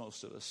that gets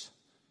most of us,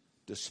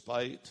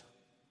 despite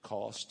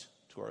cost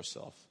to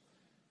ourselves.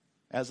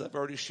 As I've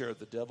already shared,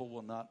 the devil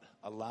will not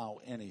allow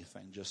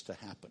anything just to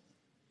happen.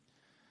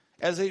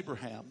 As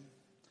Abraham,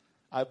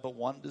 I have but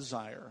one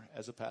desire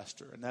as a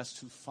pastor, and that's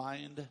to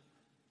find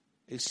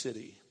a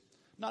city,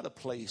 not a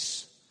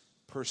place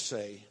per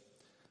se,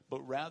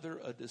 but rather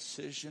a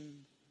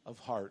decision of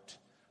heart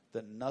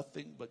that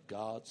nothing but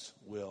God's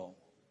will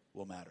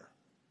matter.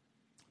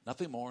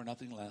 Nothing more,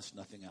 nothing less,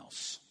 nothing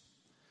else.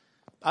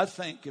 I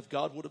think if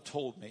God would have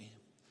told me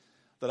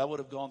that I would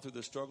have gone through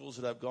the struggles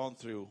that I've gone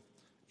through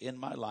in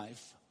my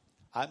life,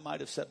 I might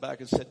have sat back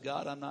and said,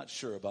 God, I'm not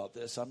sure about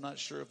this. I'm not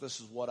sure if this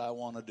is what I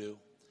want to do.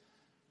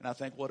 And I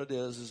think what it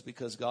is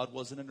because God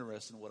wasn't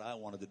interested in what I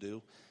wanted to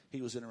do.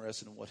 He was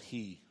interested in what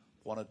he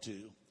wanted to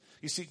do.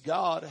 You see,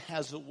 God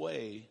has a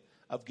way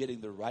of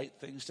getting the right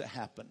things to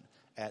happen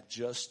at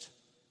just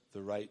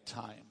the right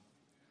time.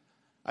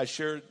 I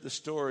shared the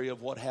story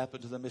of what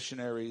happened to the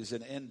missionaries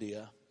in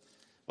India.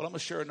 Well, I'm going to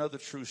share another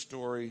true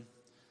story.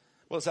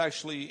 Well, it's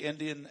actually a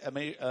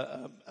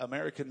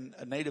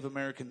Native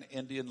American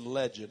Indian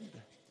legend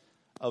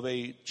of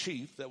a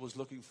chief that was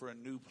looking for a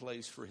new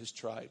place for his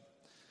tribe.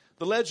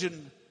 The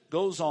legend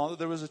goes on that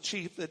there was a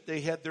chief that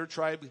they had their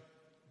tribe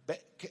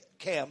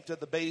camped at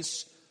the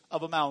base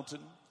of a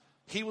mountain.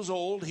 He was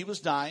old, he was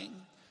dying.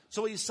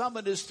 So he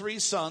summoned his 3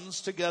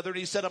 sons together and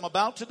he said, I'm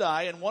about to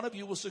die and one of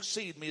you will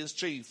succeed me as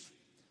chief.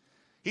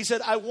 He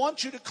said, I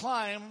want you to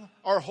climb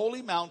our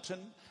holy mountain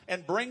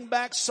and bring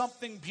back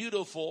something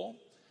beautiful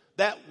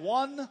that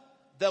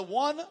the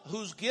one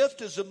whose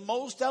gift is the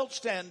most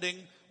outstanding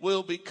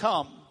will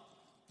become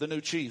the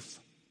new chief.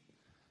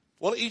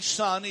 Well, each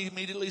son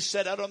immediately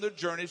set out on their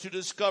journey to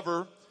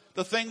discover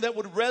the thing that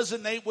would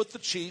resonate with the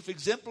chief,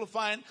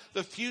 exemplifying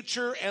the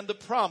future and the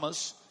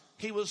promise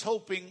he was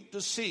hoping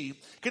to see.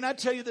 Can I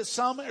tell you that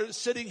some are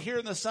sitting here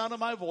in the sound of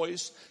my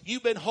voice,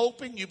 you've been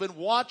hoping, you've been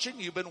watching,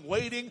 you've been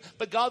waiting,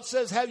 but God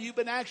says, have you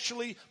been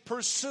actually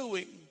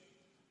pursuing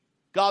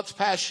God's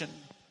passion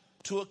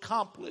to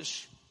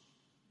accomplish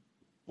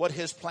what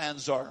his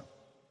plans are?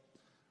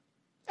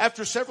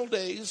 After several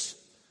days,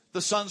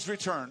 the sons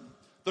returned.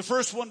 The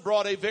first one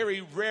brought a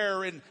very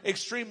rare and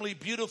extremely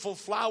beautiful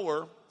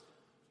flower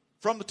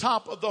from the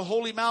top of the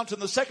holy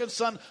mountain. The second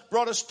son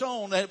brought a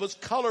stone that was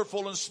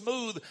colorful and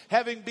smooth,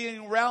 having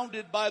been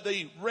rounded by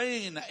the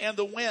rain and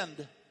the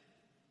wind.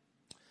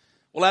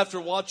 Well,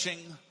 after watching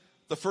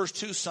the first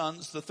 2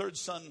 sons, the third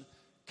son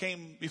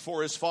came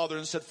before his father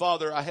and said,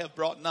 Father, I have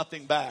brought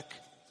nothing back.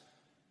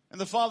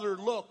 And the father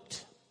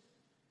looked.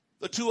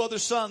 The 2 other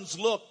sons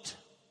looked.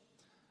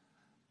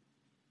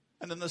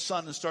 And then the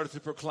son started to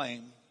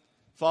proclaim,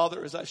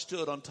 Father, as I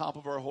stood on top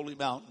of our holy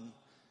mountain,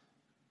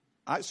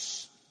 I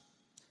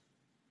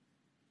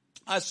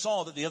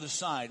saw that the other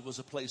side was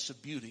a place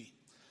of beauty,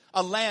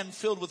 a land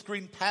filled with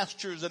green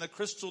pastures and a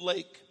crystal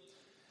lake.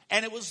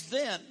 And it was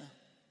then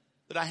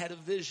that I had a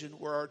vision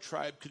where our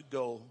tribe could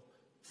go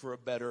for a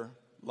better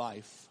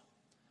life.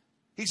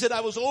 He said,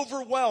 I was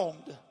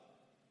overwhelmed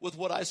with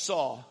what I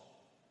saw,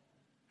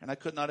 and I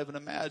could not even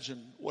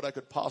imagine what I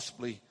could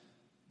possibly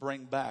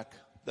bring back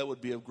that would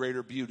be of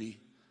greater beauty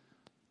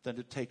than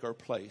to take our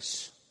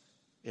place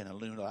in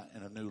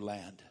a new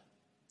land.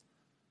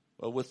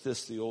 Well, with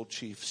this, the old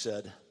chief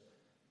said,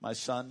 my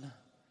son,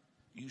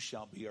 you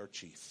shall be our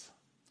chief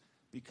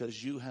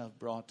because you have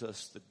brought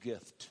us the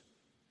gift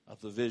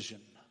of the vision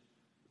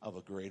of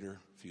a greater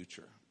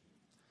future.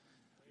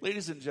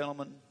 Ladies and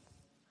gentlemen,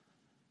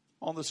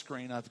 on the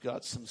screen, I've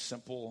got some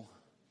simple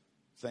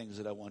things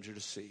that I want you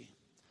to see.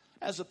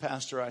 As a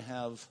pastor, I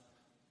have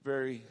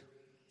very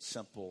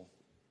simple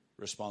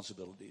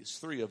responsibilities,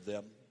 3 of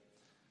them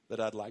that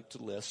I'd like to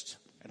list,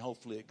 and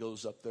hopefully it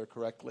goes up there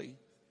correctly.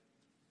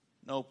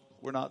 Nope,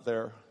 we're not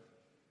there.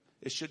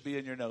 It should be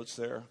in your notes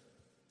there.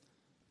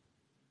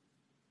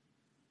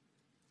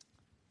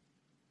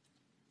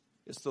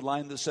 It's the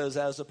line that says,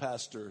 as a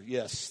pastor.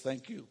 Yes,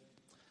 thank you.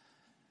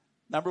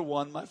 Number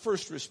 1, my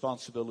first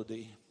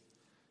responsibility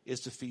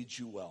is to feed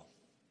you well.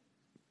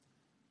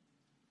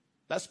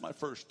 That's my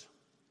first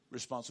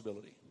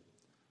responsibility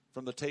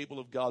from the table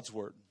of God's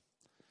word.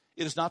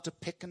 It is not to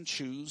pick and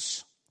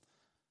choose.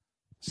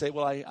 Say,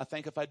 well, I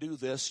think if I do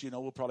this,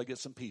 we'll probably get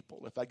some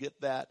people. If I get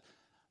that,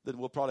 then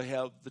we'll probably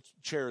have the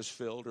chairs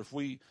filled. Or if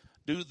we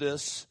do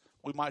this,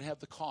 we might have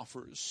the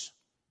coffers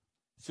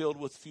filled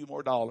with a few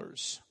more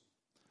dollars.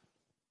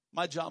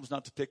 My job is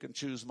not to pick and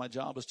choose. My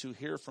job is to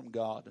hear from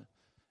God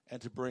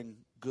and to bring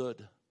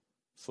good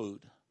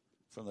food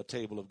from the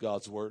table of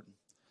God's word.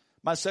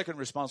 My second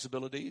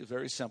responsibility is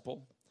very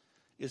simple,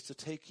 is to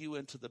take you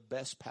into the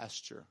best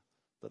pasture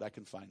that I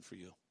can find for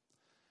you.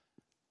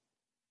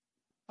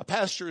 A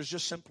pasture is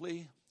just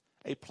simply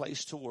a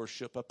place to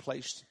worship, a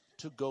place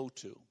to go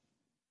to,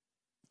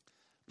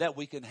 that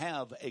we can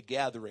have a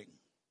gathering.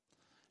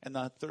 And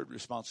the third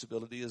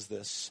responsibility is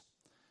this,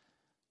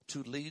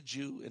 to lead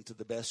you into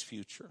the best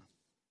future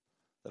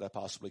that I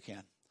possibly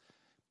can.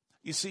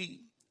 You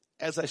see,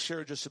 as I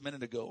shared just a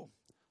minute ago,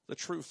 the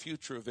true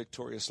future of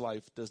victorious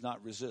life does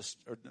not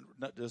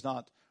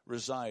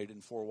reside in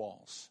 4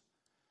 walls.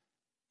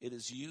 It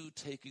is you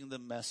taking the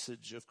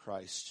message of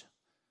Christ,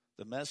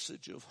 the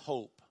message of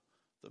hope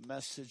the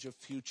message of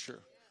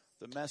future,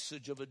 the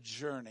message of a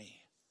journey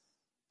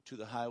to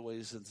the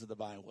highways and to the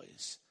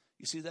byways.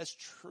 You see, that's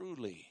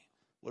truly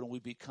when we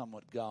become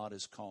what God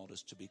has called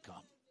us to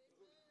become.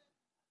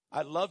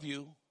 I love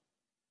you,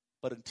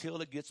 but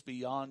until it gets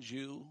beyond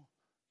you,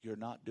 you're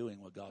not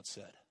doing what God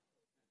said.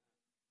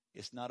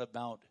 It's not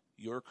about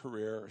your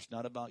career. It's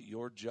not about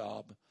your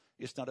job.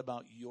 It's not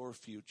about your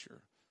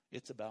future.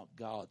 It's about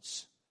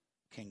God's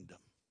kingdom.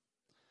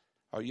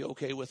 Are you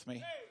okay with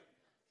me?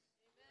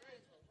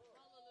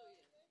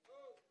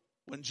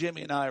 When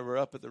Jimmy and I were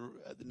up at the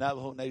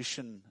Navajo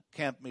Nation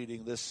camp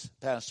meeting this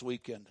past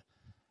weekend,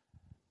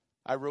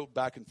 I wrote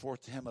back and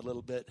forth to him a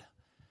little bit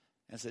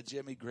and said,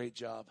 Jimmy, great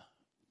job.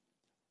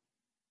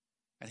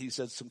 And he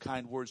said some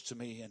kind words to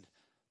me, and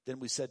then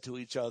we said to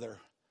each other,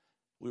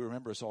 we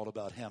remember it's all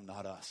about him,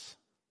 not us.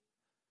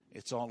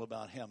 It's all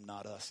about him,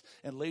 not us.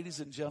 And ladies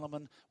and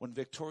gentlemen, when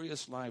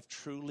Victorious Life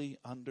truly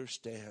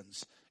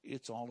understands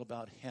it's all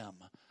about him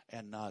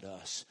and not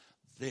us,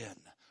 then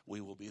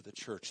we will be the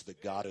church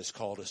that God has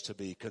called us to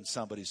be. Can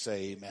somebody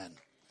say amen?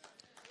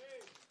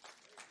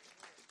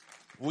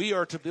 We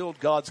are to build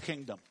God's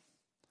kingdom,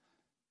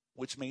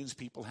 which means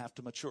people have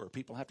to mature.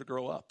 People have to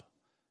grow up.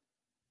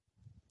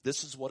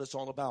 This is what it's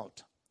all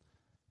about.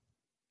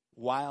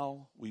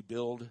 While we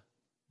build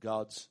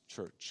God's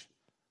church.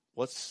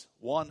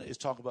 One is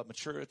talking about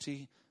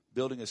maturity,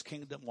 building his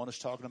kingdom. One is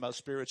talking about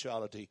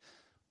spirituality,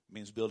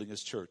 means building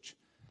his church.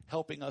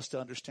 Helping us to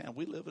understand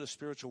we live in a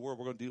spiritual world.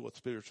 We're going to deal with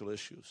spiritual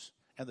issues.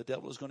 And the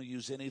devil is going to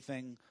use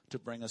anything to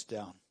bring us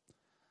down.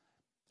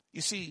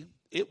 You see,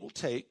 it will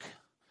take,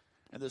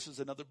 and this is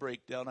another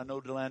breakdown. I know,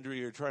 Delandria,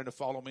 you're trying to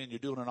follow me, and you're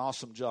doing an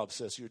awesome job,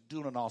 sis. You're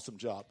doing an awesome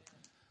job.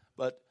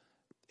 But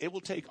it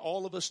will take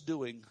all of us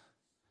doing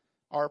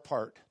our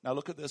part. Now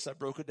look at this. I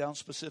broke it down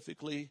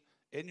specifically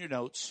in your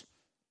notes.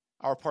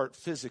 Our part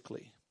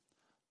physically.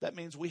 That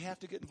means we have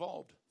to get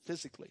involved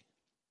physically.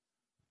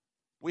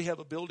 We have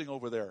a building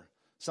over there.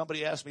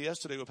 Somebody asked me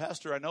yesterday, well,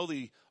 Pastor, I know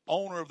the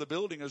owner of the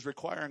building is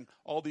requiring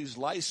all these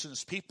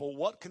licensed people.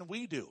 What can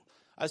we do?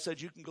 I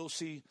said, you can go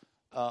see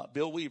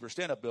Bill Weaver.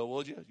 Stand up, Bill,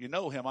 will you? You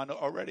know him, I know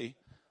already.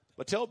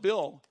 But tell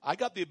Bill, I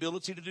got the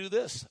ability to do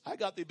this. I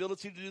got the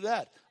ability to do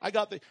that.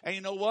 And you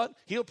know what?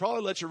 He'll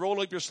probably let you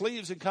roll up your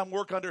sleeves and come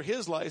work under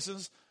his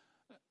license.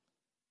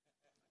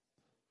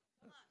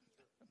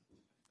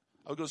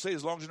 I was going to say,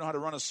 as long as you know how to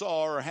run a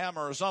saw or a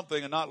hammer or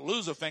something and not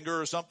lose a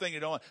finger or something, you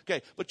know.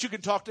 Okay, but you can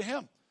talk to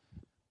him.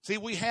 See,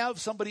 we have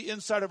somebody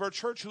inside of our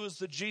church who is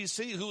the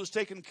GC, who is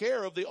taking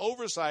care of the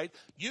oversight.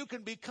 You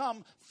can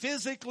become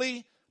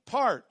physically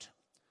part.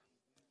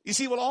 You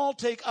see, it will all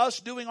take us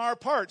doing our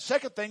part.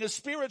 Second thing is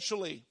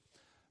spiritually.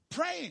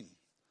 Praying.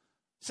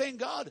 Saying,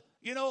 God,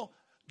 you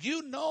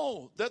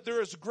know that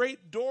there is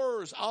great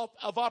doors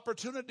of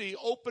opportunity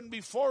open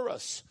before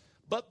us.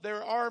 But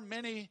there are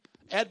many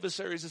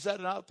adversaries. Is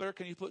that out there?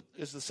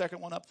 Is the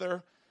second one up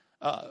there?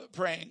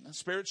 Praying.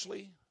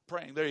 Spiritually.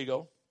 Praying. There you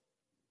go.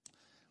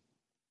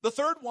 The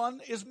third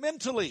one is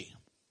mentally.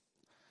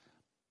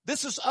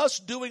 This is us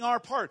doing our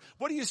part.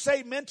 What do you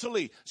say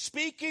mentally?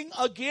 Speaking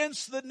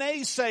against the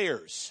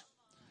naysayers.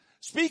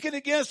 Speaking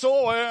against,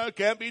 it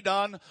can't be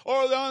done.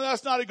 Or,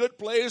 that's not a good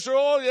place.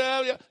 Or,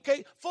 yeah.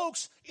 Okay,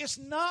 folks, it's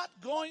not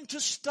going to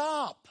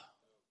stop.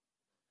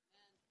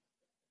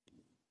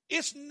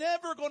 It's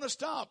never going to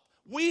stop.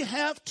 We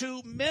have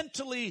to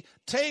mentally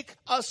take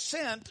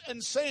assent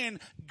and saying,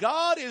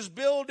 God is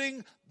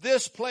building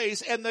this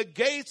place and the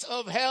gates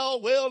of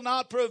hell will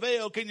not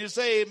prevail. Can you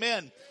say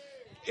amen?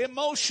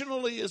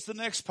 Emotionally is the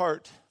next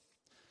part.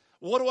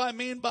 What do I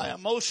mean by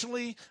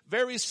emotionally?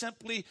 Very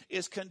simply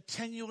is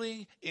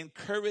continually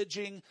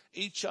encouraging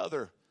each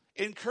other.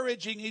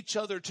 Encouraging each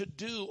other to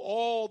do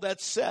all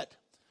that's set.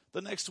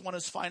 The next one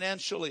is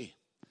financially.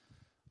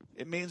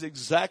 It means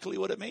exactly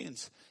what it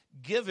means.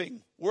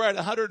 Giving. We're at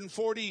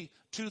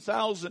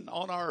 142,000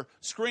 on our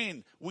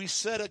screen. We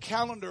set a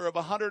calendar of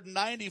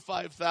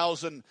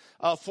 195,000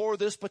 for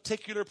this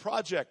particular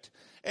project.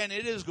 And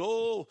it is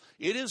getting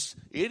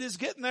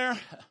there.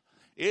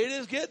 It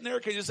is getting there.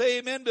 Can you say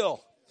amen,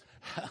 Bill?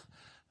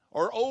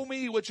 Or owe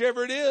me,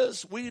 whichever it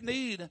is. We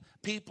need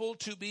people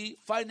to be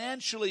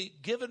financially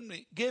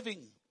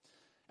giving.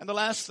 And the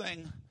last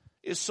thing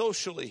is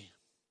socially.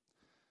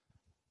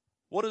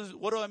 What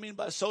do I mean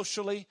by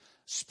socially?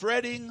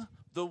 Spreading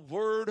the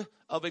word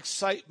of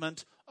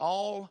excitement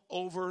all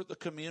over the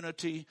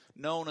community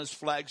known as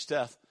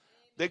Flagstaff.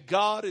 That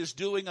God is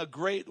doing a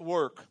great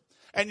work.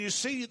 And you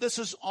see, this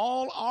is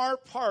all our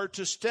part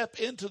to step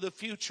into the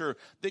future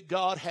that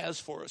God has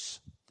for us.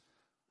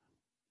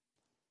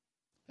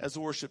 As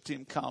the worship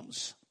team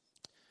comes,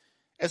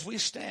 as we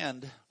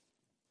stand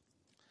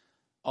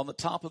on the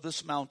top of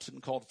this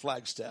mountain called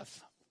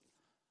Flagstaff,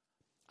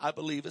 I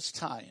believe it's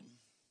time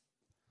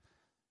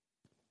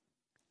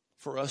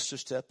for us to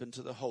step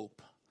into the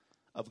hope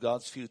of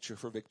God's future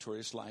for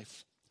Victorious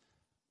Life.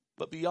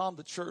 But beyond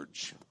the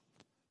church,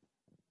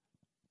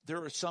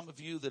 there are some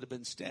of you that have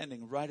been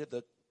standing right at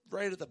the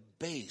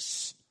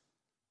base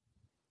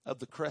of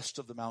the crest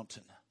of the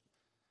mountain.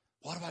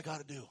 What do I got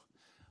to do?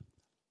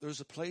 there's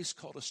a place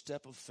called a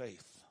step of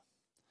faith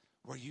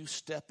where you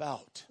step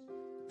out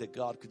that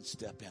God can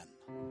step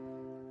in.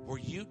 Where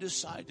you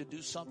decide to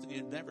do something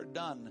you've never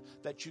done,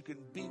 that you can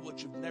be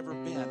what you've never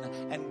been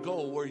and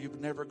go where you've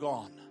never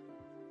gone.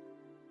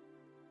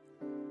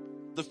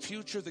 The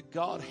future that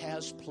God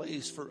has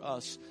placed for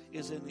us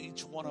is in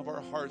each one of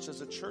our hearts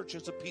as a church,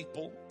 as a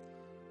people.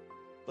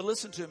 But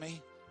listen to me,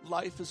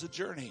 life is a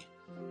journey.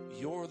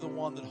 You're the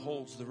one that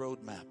holds the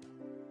roadmap.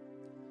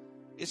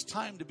 It's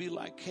time to be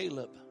like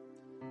Caleb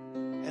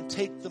and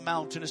take the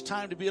mountain. It's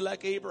time to be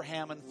like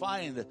Abraham and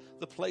find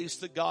the place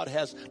that God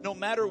has. No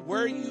matter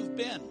where you've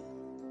been,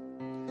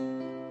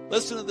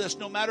 listen to this,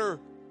 no matter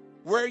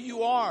where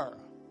you are,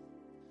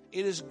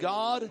 it is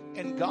God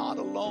and God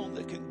alone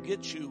that can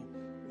get you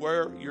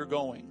where you're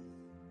going.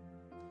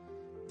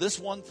 This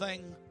one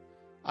thing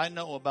I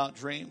know about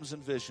dreams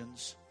and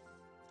visions,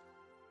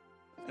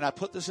 and I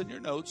put this in your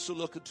notes, so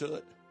look into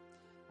it.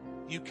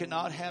 You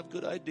cannot have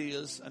good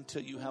ideas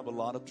until you have a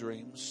lot of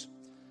dreams.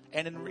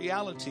 And in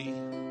reality,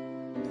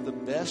 the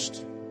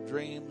best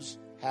dreams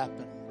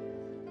happen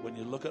when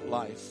you look at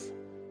life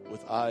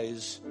with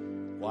eyes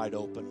wide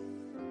open.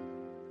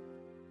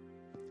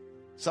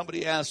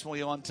 Somebody asked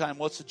me one time,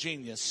 what's a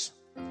genius?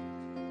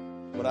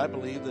 What I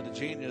believe that a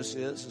genius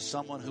is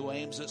someone who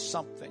aims at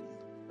something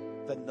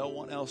that no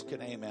one else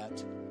can aim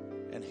at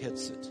and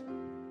hits it.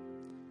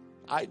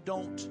 I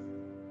don't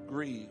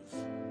grieve,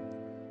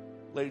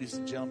 ladies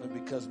and gentlemen,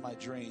 because my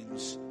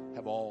dreams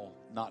have all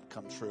not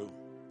come true.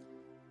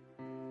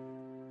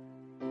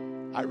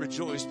 I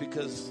rejoice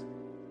because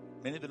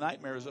many of the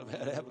nightmares I've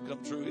had haven't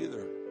come true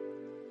either.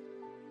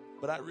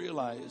 But I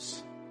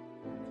realize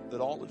that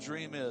all a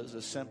dream is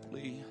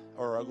simply,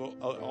 or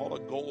all a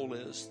goal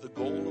is, the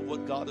goal of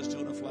what God is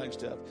doing in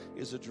Flagstaff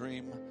is a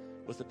dream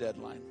with a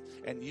deadline.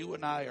 And you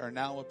and I are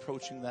now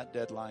approaching that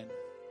deadline,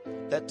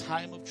 that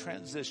time of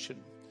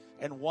transition.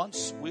 And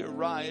once we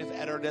arrive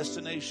at our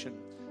destination,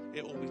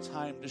 it will be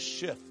time to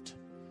shift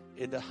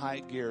into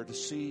high gear to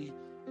see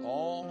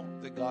all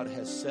that God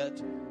has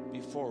set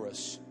before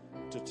us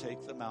to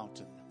take the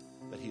mountain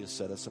that He has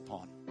set us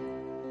upon.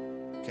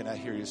 Can I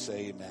hear you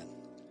say amen?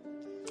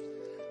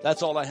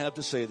 That's all I have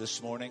to say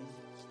this morning.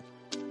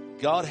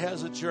 God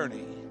has a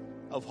journey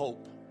of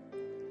hope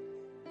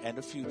and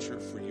a future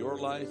for your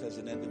life as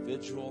an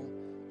individual,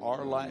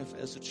 our life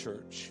as a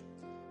church.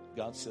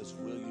 God says,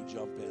 will you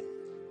jump in?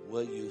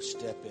 Will you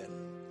step in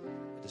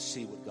to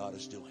see what God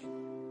is doing?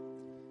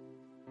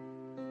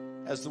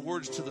 As the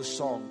words to the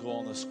song go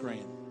on the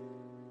screen,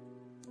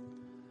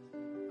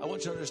 I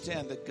want you to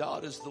understand that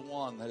God is the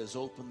one that has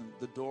opened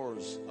the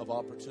doors of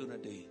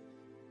opportunity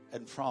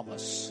and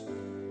promise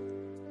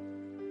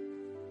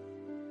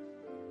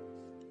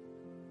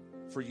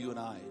for you and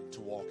I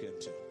to walk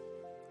into.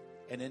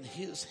 And in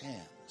His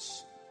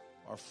hands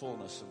are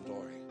fullness of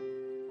glory,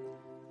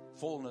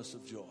 fullness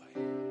of joy.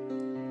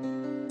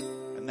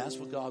 And that's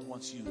what God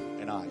wants you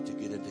and I to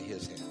get into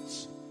His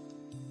hands.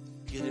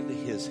 Get into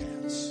His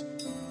hands.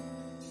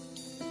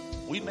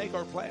 We make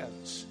our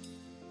plans,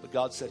 but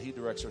God said He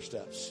directs our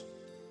steps.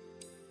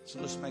 So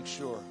let's make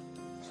sure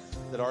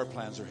that our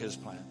plans are His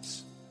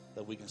plans,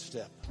 that we can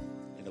step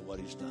into what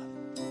He's done.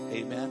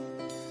 Amen.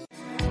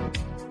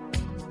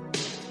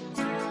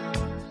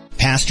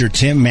 Pastor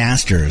Tim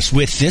Masters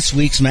with this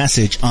week's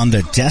message on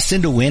the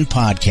Destined to Win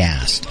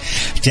podcast.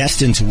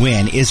 Destined to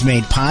Win is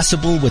made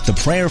possible with the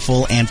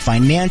prayerful and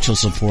financial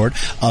support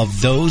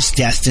of those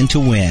destined to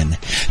win.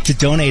 To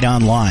donate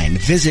online,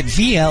 visit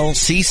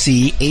vlccaz.org.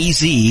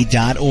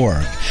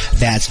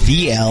 That's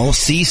vlccaz.org.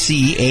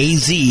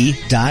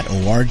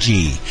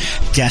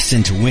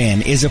 Destined to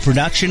Win is a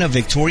production of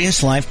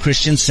Victorious Life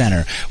Christian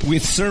Center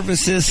with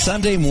services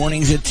Sunday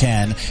mornings at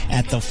 10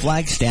 at the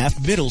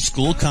Flagstaff Middle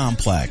School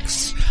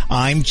Complex.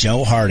 I'm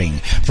Joe Harding.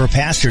 For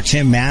Pastor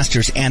Tim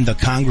Masters and the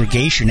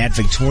congregation at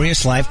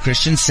Victorious Life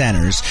Christian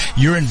Centers,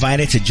 you're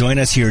invited to join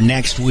us here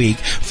next week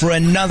for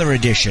another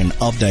edition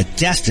of the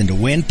Destined to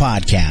Win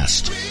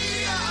podcast.